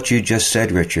implications of what you just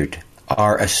said, Richard,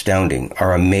 are astounding,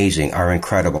 are amazing, are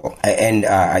incredible. And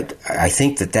I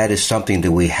think that is something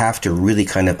that we have to really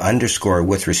kind of underscore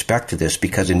with respect to this,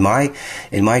 because in my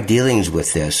dealings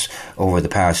with this over the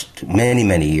past many,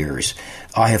 many years,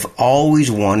 I have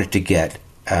always wanted to get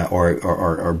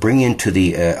or bring into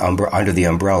the under the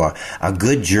umbrella a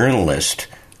good journalist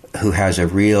who has a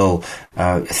real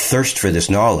thirst for this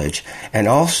knowledge? And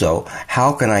also,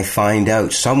 how can I find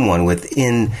out someone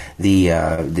within the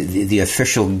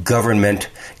official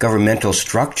governmental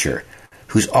structure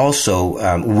who's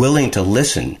also willing to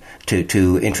listen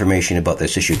to information about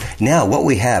this issue? Now, what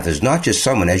we have is not just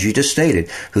someone, as you just stated,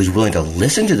 who's willing to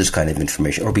listen to this kind of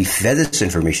information or be fed this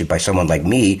information by someone like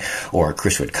me or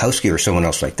Chris Witkowski or someone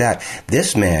else like that.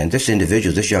 This man, this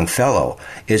individual, this young fellow,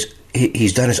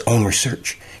 he's done his own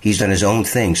research. He's done his own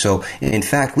thing. So, in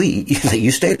fact,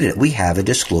 you stated it, we have a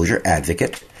disclosure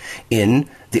advocate in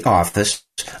the office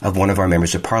of one of our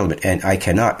members of parliament, and I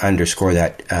cannot underscore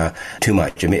that too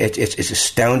much. I mean, it's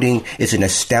astounding. It's an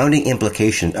astounding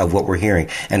implication of what we're hearing,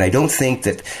 and I don't think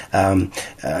that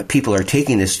people are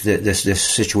taking this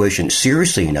situation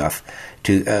seriously enough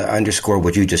to underscore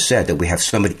what you just said, that we have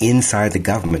somebody inside the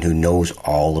government who knows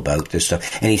all about this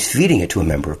stuff, and he's feeding it to a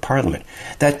member of parliament.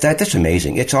 That's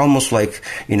amazing. It's almost like,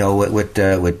 what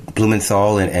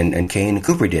Blumenthal and Kane and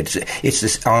Cooper did. It's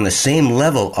this, on the same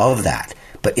level of that,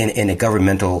 but in a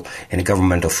governmental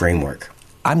framework.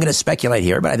 I'm going to speculate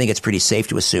here, but I think it's pretty safe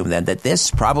to assume then that this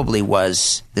probably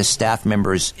was the staff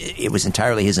member's, it was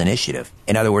entirely his initiative.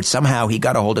 In other words, somehow he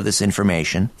got a hold of this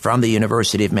information from the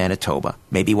University of Manitoba,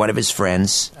 maybe one of his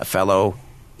friends, a fellow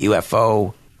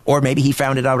UFO, or maybe he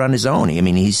found it out on his own. I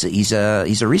mean, he's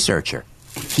a researcher.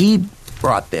 He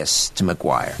brought this to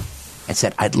McGuire and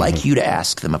said, I'd like you to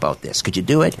ask them about this. Could you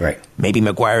do it? Right. Maybe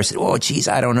McGuire said, oh, geez,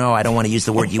 I don't know. I don't want to use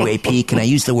the word UAP. Can I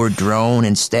use the word drone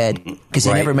instead? Because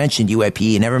he never mentioned UAP.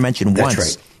 He never mentioned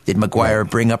once did McGuire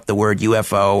bring up the word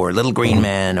UFO or little green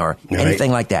man or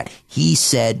anything like that. He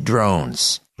said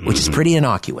drones, which is pretty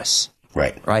innocuous.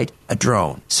 Right? A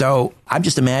drone. So I'm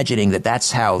just imagining that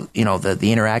that's how,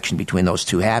 the interaction between those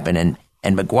two happened. And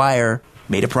McGuire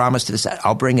made a promise to this.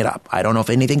 I'll bring it up. I don't know if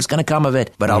anything's going to come of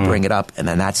it, but I'll bring it up. And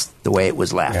then that's the way it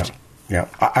was left. Yeah.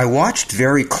 I watched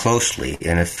very closely,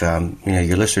 and if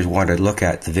your listeners want to look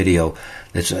at the video,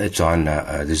 it's on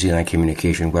the Zealand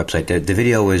Communication website. The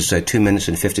video is 2 minutes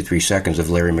and 53 seconds of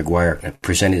Larry McGuire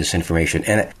presenting this information.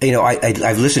 And,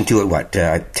 I've listened to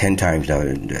it, 10 times now,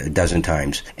 a dozen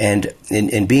times. And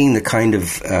in being the kind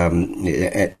of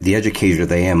the educator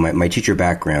that I am, my teacher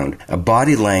background,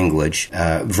 body language,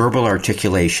 verbal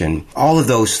articulation, all of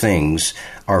those things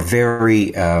are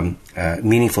very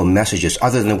meaningful messages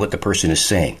other than what the person is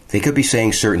saying. They could be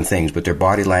saying certain things, but their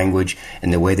body language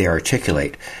and the way they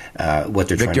articulate what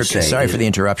they're trying to say. Sorry for the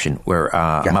interruption.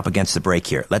 I'm up against the break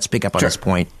here. Let's pick up on this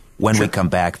point when we come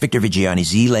back. Victor Viggiani,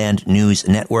 Zealand News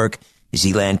Network,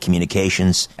 Zealand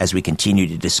Communications, as we continue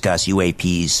to discuss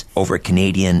UAPs over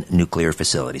Canadian nuclear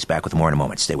facilities. Back with more in a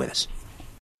moment. Stay with us.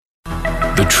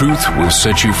 The truth will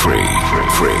set you free.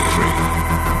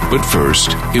 But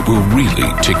first, it will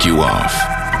really tick you off.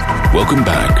 Welcome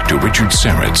back to Richard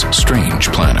Syrett's Strange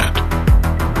Planet.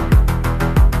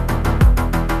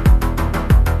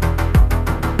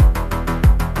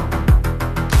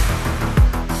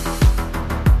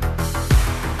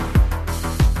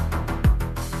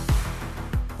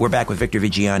 We're back with Victor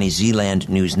Viggiani, Zealand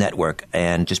News Network.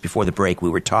 And just before the break, we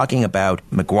were talking about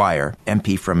McGuire,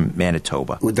 MP from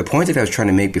Manitoba. The point that I was trying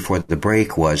to make before the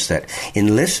break was that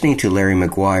in listening to Larry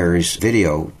McGuire's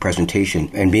video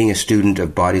presentation and being a student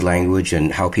of body language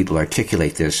and how people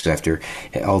articulate this after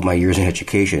all of my years in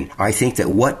education, I think that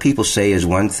what people say is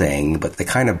one thing, but the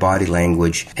kind of body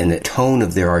language and the tone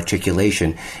of their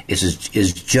articulation is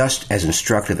just as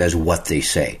instructive as what they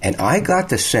say. And I got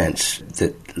the sense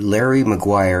that Larry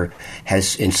McGuire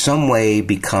has in some way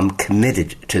become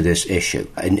committed to this issue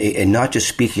and not just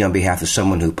speaking on behalf of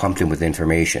someone who pumped him with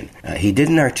information. He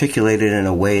didn't articulate it in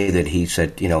a way that he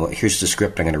said, here's the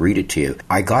script, I'm going to read it to you.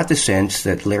 I got the sense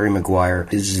that Larry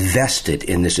McGuire is vested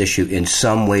in this issue in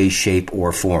some way, shape,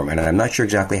 or form, and I'm not sure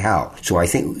exactly how. So I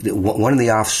think that one of the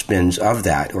offspins of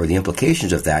that, or the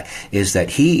implications of that, is that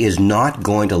he is not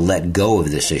going to let go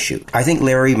of this issue. I think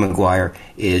Larry McGuire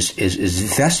is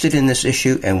vested in this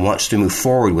issue and wants to move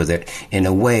forward with it in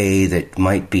a way that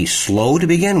might be slow to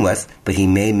begin with, but he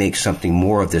may make something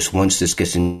more of this once this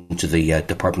gets into the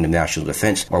Department of National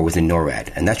Defense or within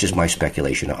NORAD. And that's just my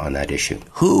speculation on that issue.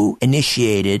 Who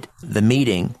initiated the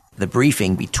meeting, the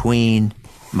briefing between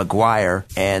McGuire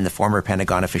and the former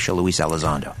Pentagon official Luis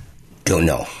Elizondo? Don't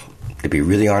know. To be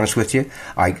really honest with you,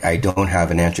 I don't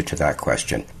have an answer to that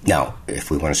question. Now,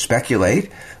 if we want to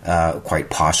speculate, quite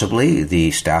possibly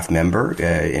the staff member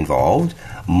involved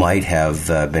might have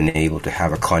been able to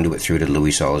have a conduit through to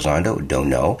Luis Elizondo. Don't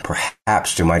know.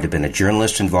 Perhaps there might have been a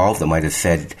journalist involved that might have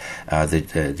fed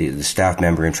the staff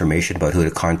member information about who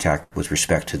to contact with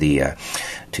respect to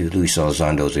to Luis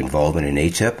Elizondo's involvement in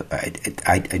ATIP.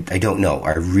 I don't know.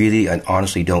 I really and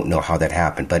honestly don't know how that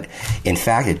happened. But in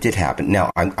fact, it did happen.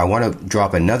 Now, I want to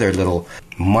drop another little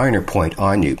minor point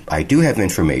on you. I do have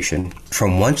information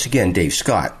from, once again, Dave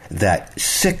Scott, that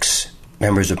 6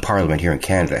 members of Parliament here in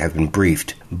Canada have been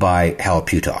briefed by Hal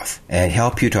Puthoff. And Hal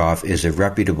Puthoff is a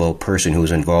reputable person who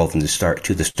was involved in the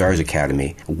Stars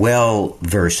Academy, well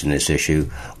versed in this issue,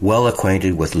 well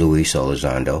acquainted with Luis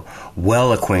Elizondo,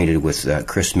 well acquainted with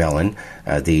Chris Mellon,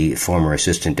 the former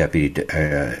Assistant Deputy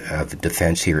of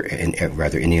Defense here in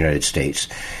the United States.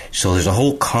 So there's a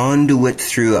whole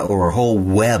conduit or a whole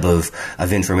web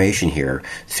of information here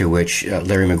through which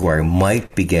Larry Maguire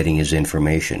might be getting his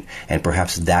information. And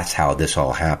perhaps that's how this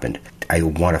all happened. I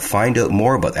want to find out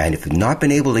more about that, and if I've not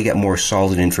been able to get more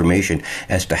solid information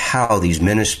as to how these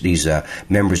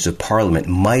members of Parliament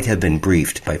might have been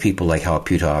briefed by people like Hal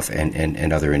Puthoff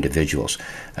and other individuals.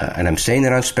 And I'm saying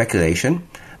that on speculation,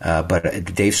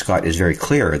 but Dave Scott is very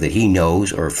clear that he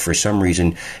knows, or for some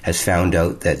reason has found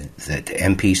out, that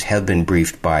MPs have been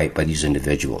briefed by these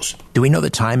individuals. Do we know the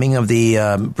timing of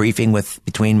the briefing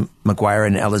between Maguire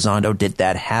and Elizondo? Did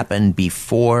that happen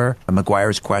before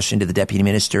Maguire's question to the deputy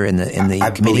minister in the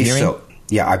committee hearing? So.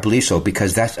 Yeah, I believe so,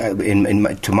 because that's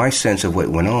to my sense of what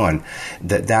went on,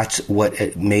 that's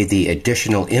what made the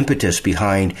additional impetus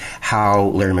behind how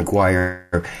Larry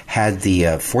Maguire had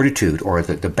the fortitude or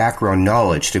the background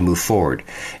knowledge to move forward.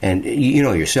 And you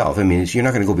know yourself, I mean, you're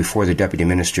not going to go before the deputy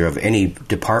minister of any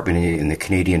department in the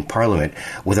Canadian Parliament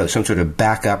without some sort of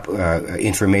backup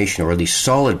information, or at least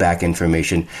solid back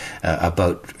information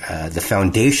about the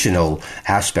foundational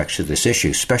aspects of this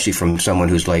issue, especially from someone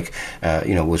who's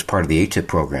was part of the ATIP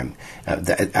program.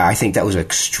 I think that was an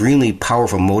extremely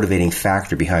powerful motivating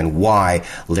factor behind why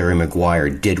Larry Maguire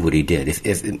did what he did.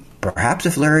 Perhaps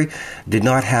if Larry did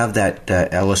not have that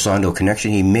Elizondo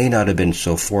connection, he may not have been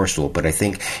so forceful. But I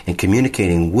think in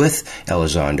communicating with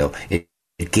Elizondo, it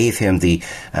gave him the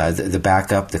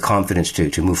backup, the confidence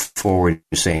to move forward,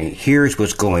 saying, here's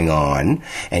what's going on,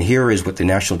 and here is what the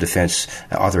National Defense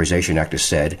Authorization Act has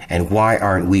said, and why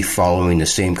aren't we following the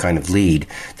same kind of lead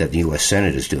that the U.S.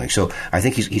 Senate is doing? So I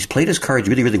think he's played his cards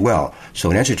really, really well.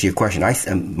 So in answer to your question,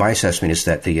 my assessment is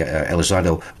that the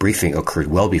Elizondo briefing occurred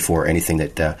well before anything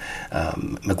that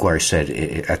Maguire said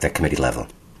at that committee level.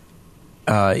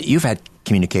 You've had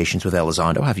communications with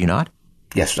Elizondo, have you not?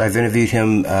 Yes, I've interviewed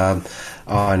him on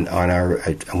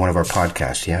one of our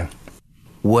podcasts. Yeah.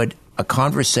 Would a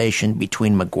conversation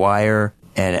between Maguire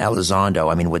and Elizondo,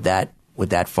 I mean, would that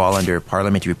fall under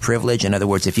parliamentary privilege? In other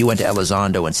words, if you went to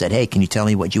Elizondo and said, "Hey, can you tell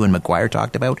me what you and Maguire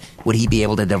talked about?" would he be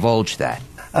able to divulge that?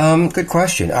 Good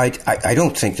question. I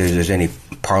don't think there's any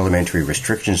parliamentary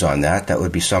restrictions on that. That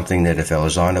would be something that if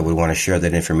Elizondo would want to share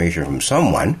that information from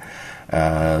someone,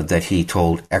 that he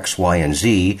told X, Y, and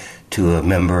Z to a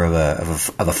member of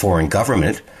a foreign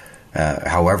government.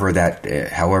 However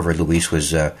Luis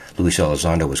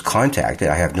Elizondo was contacted,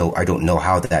 I don't know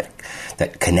how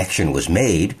that connection was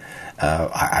made.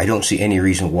 I don't see any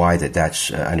reason why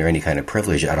that's under any kind of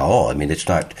privilege at all. I mean, it's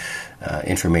not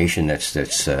information that's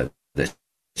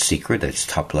secret, that's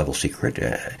top level secret.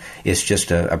 It's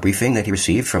just a briefing that he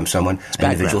received from an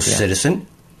individual citizen.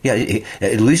 Yeah,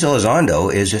 Luis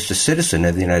Elizondo is just a citizen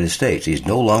of the United States. He's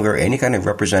no longer any kind of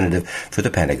representative for the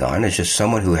Pentagon. It's just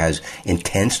someone who has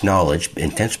intense knowledge,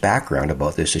 intense background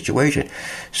about this situation.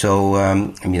 So,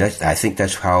 I think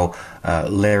that's how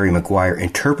Larry Maguire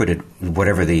interpreted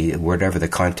whatever the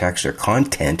context or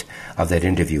content of that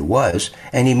interview was,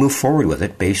 and he moved forward with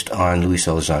it based on Luis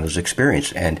Elizondo's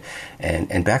experience and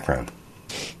background.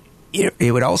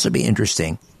 It would also be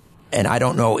interesting, and I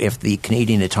don't know if the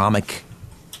Canadian Atomic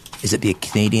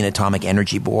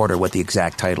Energy Board, or what the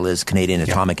exact title is, Canadian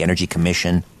Atomic Energy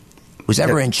Commission, was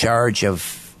ever in charge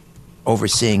of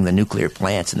overseeing the nuclear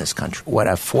plants in this country, what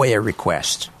a FOIA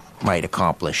request might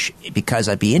accomplish. Because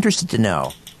I'd be interested to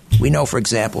know. We know, for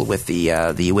example, with the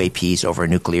UAPs over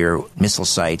nuclear missile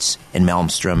sites in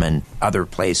Malmstrom and other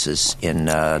places in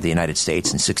the United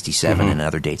States in 1967 and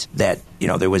other dates, that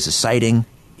there was a sighting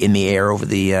in the air over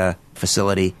the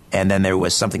facility, and then there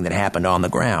was something that happened on the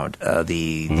ground.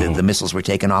 The missiles were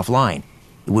taken offline.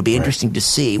 It would be interesting to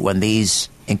see, when these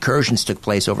incursions took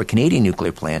place over Canadian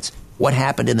nuclear plants, what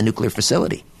happened in the nuclear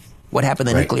facility? What happened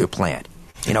in the nuclear plant?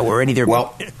 Were any of their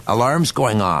alarms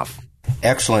going off?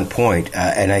 Excellent point.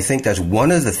 And I think that's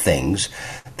one of the things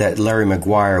that Larry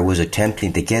Maguire was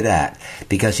attempting to get at,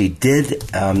 because he did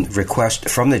request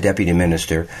from the Deputy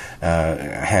Minister,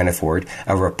 Hannaford,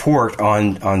 a report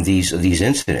on these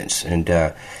incidents.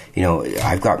 And,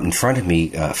 I've got in front of me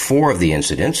 4 of the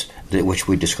incidents, which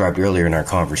we described earlier in our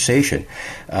conversation.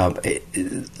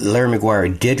 Larry Maguire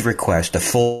did request a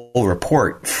full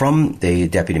report from the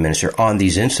Deputy Minister on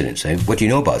these incidents. And what do you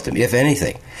know about them, if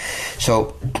anything?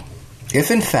 So,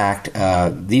 if in fact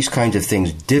these kinds of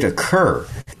things did occur,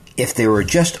 if they were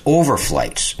just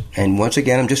overflights, and once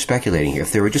again I'm just speculating here,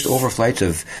 if they were just overflights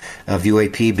of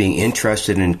UAP being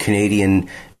interested in Canadian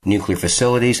nuclear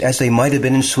facilities, as they might have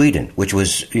been in Sweden, which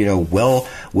was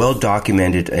well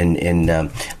documented in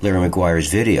Larry Maguire's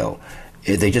video,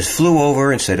 they just flew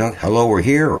over and said, "Oh, hello, we're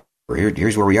here.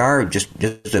 Here's where we are. Just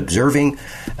observing."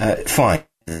 Fine,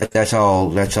 that's all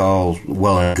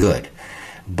well and good.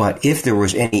 But if there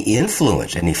was any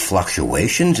influence, any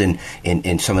fluctuations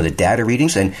in some of the data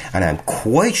readings, and I'm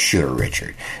quite sure,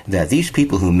 Richard, that these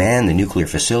people who man the nuclear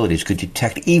facilities could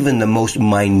detect even the most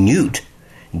minute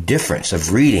difference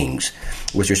of readings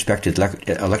with respect to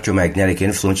electromagnetic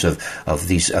influence of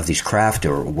these craft,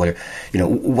 or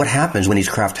what happens when these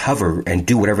craft hover and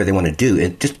do whatever they want to do,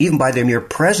 and just even by their mere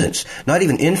presence, not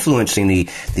even influencing the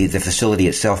facility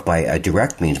itself by a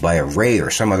direct means, by a ray or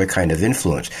some other kind of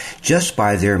influence, just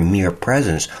by their mere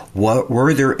presence.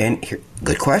 Were there any?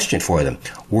 Good question for them.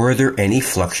 Were there any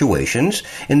fluctuations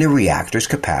in the reactor's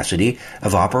capacity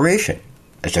of operation?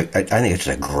 I think it's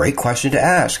a great question to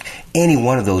ask any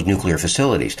one of those nuclear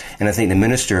facilities. And I think the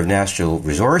Minister of Natural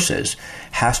Resources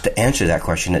has to answer that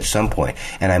question at some point.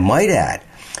 And I might add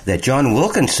that John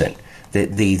Wilkinson, the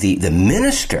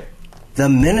minister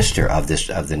of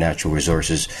the Natural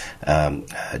Resources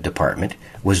Department,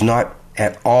 was not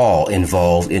at all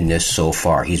involved in this so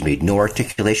far. He's made no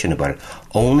articulation about it.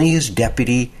 Only his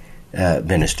deputy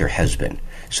minister has been.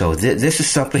 So this is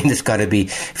something that's got to be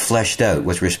fleshed out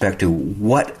with respect to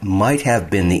what might have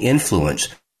been the influence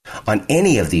on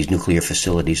any of these nuclear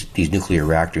facilities, these nuclear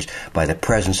reactors, by the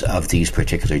presence of these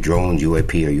particular drones,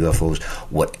 UAP or UFOs,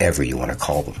 whatever you want to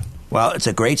call them. Well, it's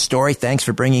a great story. Thanks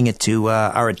for bringing it to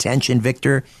our attention,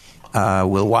 Victor.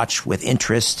 We'll watch with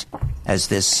interest as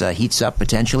this heats up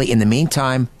potentially. In the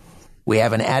meantime, we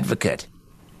have an advocate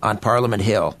on Parliament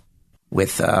Hill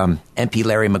with MP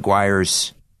Larry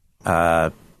Maguire's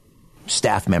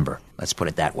staff member. Let's put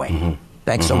it that way. Mm-hmm.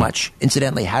 Thanks so much.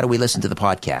 Incidentally, how do we listen to the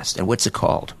podcast, and what's it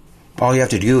called? All you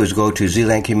have to do is go to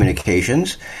Zealand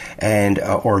Communications and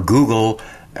or Google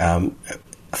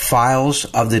Files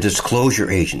of the Disclosure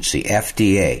Agency,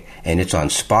 FDA, and it's on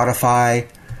Spotify.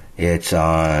 It's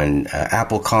on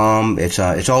Applecom.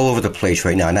 It's all over the place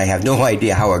right now, and I have no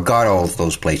idea how I got all of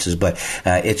those places, but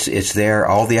it's there.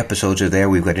 All the episodes are there.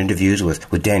 We've got interviews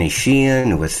with Danny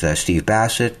Sheehan, with Steve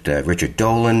Bassett, Richard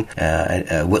Dolan,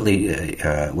 Whitley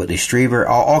Strieber.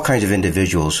 All kinds of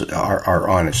individuals are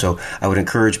on it. So I would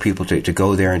encourage people to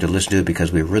go there and to listen to it,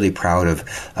 because we're really proud of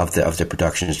the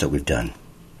productions that we've done.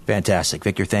 Fantastic.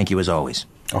 Victor, thank you as always.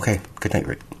 Okay. Good night,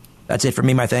 Rick. That's it for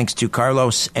me. My thanks to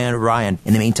Carlos and Ryan.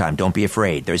 In the meantime, don't be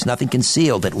afraid. There's nothing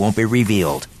concealed that won't be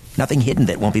revealed. Nothing hidden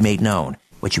that won't be made known.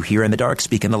 What you hear in the dark,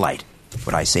 speak in the light.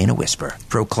 What I say in a whisper,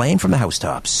 proclaim from the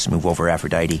housetops. Move over,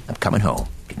 Aphrodite. I'm coming home.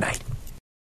 Good night.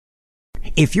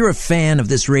 If you're a fan of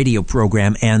this radio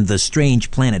program and the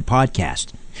Strange Planet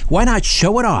podcast, why not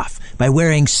show it off by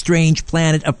wearing Strange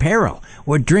Planet apparel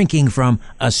or drinking from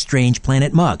a Strange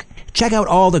Planet mug? Check out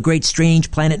all the great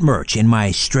Strange Planet merch in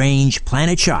my Strange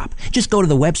Planet shop. Just go to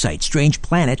the website,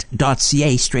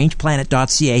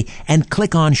 strangeplanet.ca, and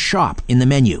click on Shop in the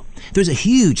menu. There's a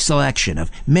huge selection of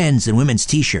men's and women's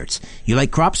t-shirts. You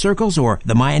like crop circles or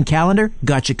the Mayan calendar?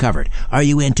 Got you covered. Are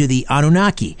you into the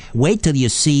Anunnaki? Wait till you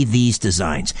see these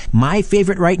designs. My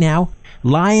favorite right now,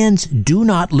 lions do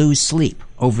not lose sleep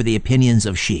over the opinions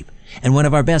of sheep. And one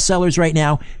of our best sellers right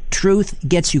now, Truth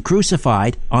Gets You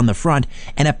Crucified on the front,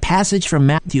 and a passage from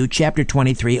Matthew chapter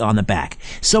 23 on the back.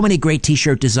 So many great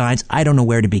t-shirt designs, I don't know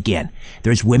where to begin.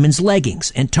 There's women's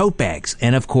leggings and tote bags,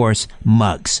 and of course,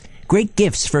 mugs. Great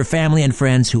gifts for family and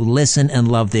friends who listen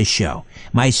and love this show.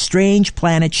 My Strange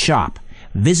Planet shop.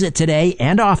 Visit today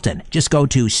and often. Just go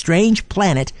to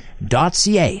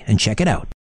strangeplanet.ca and check it out.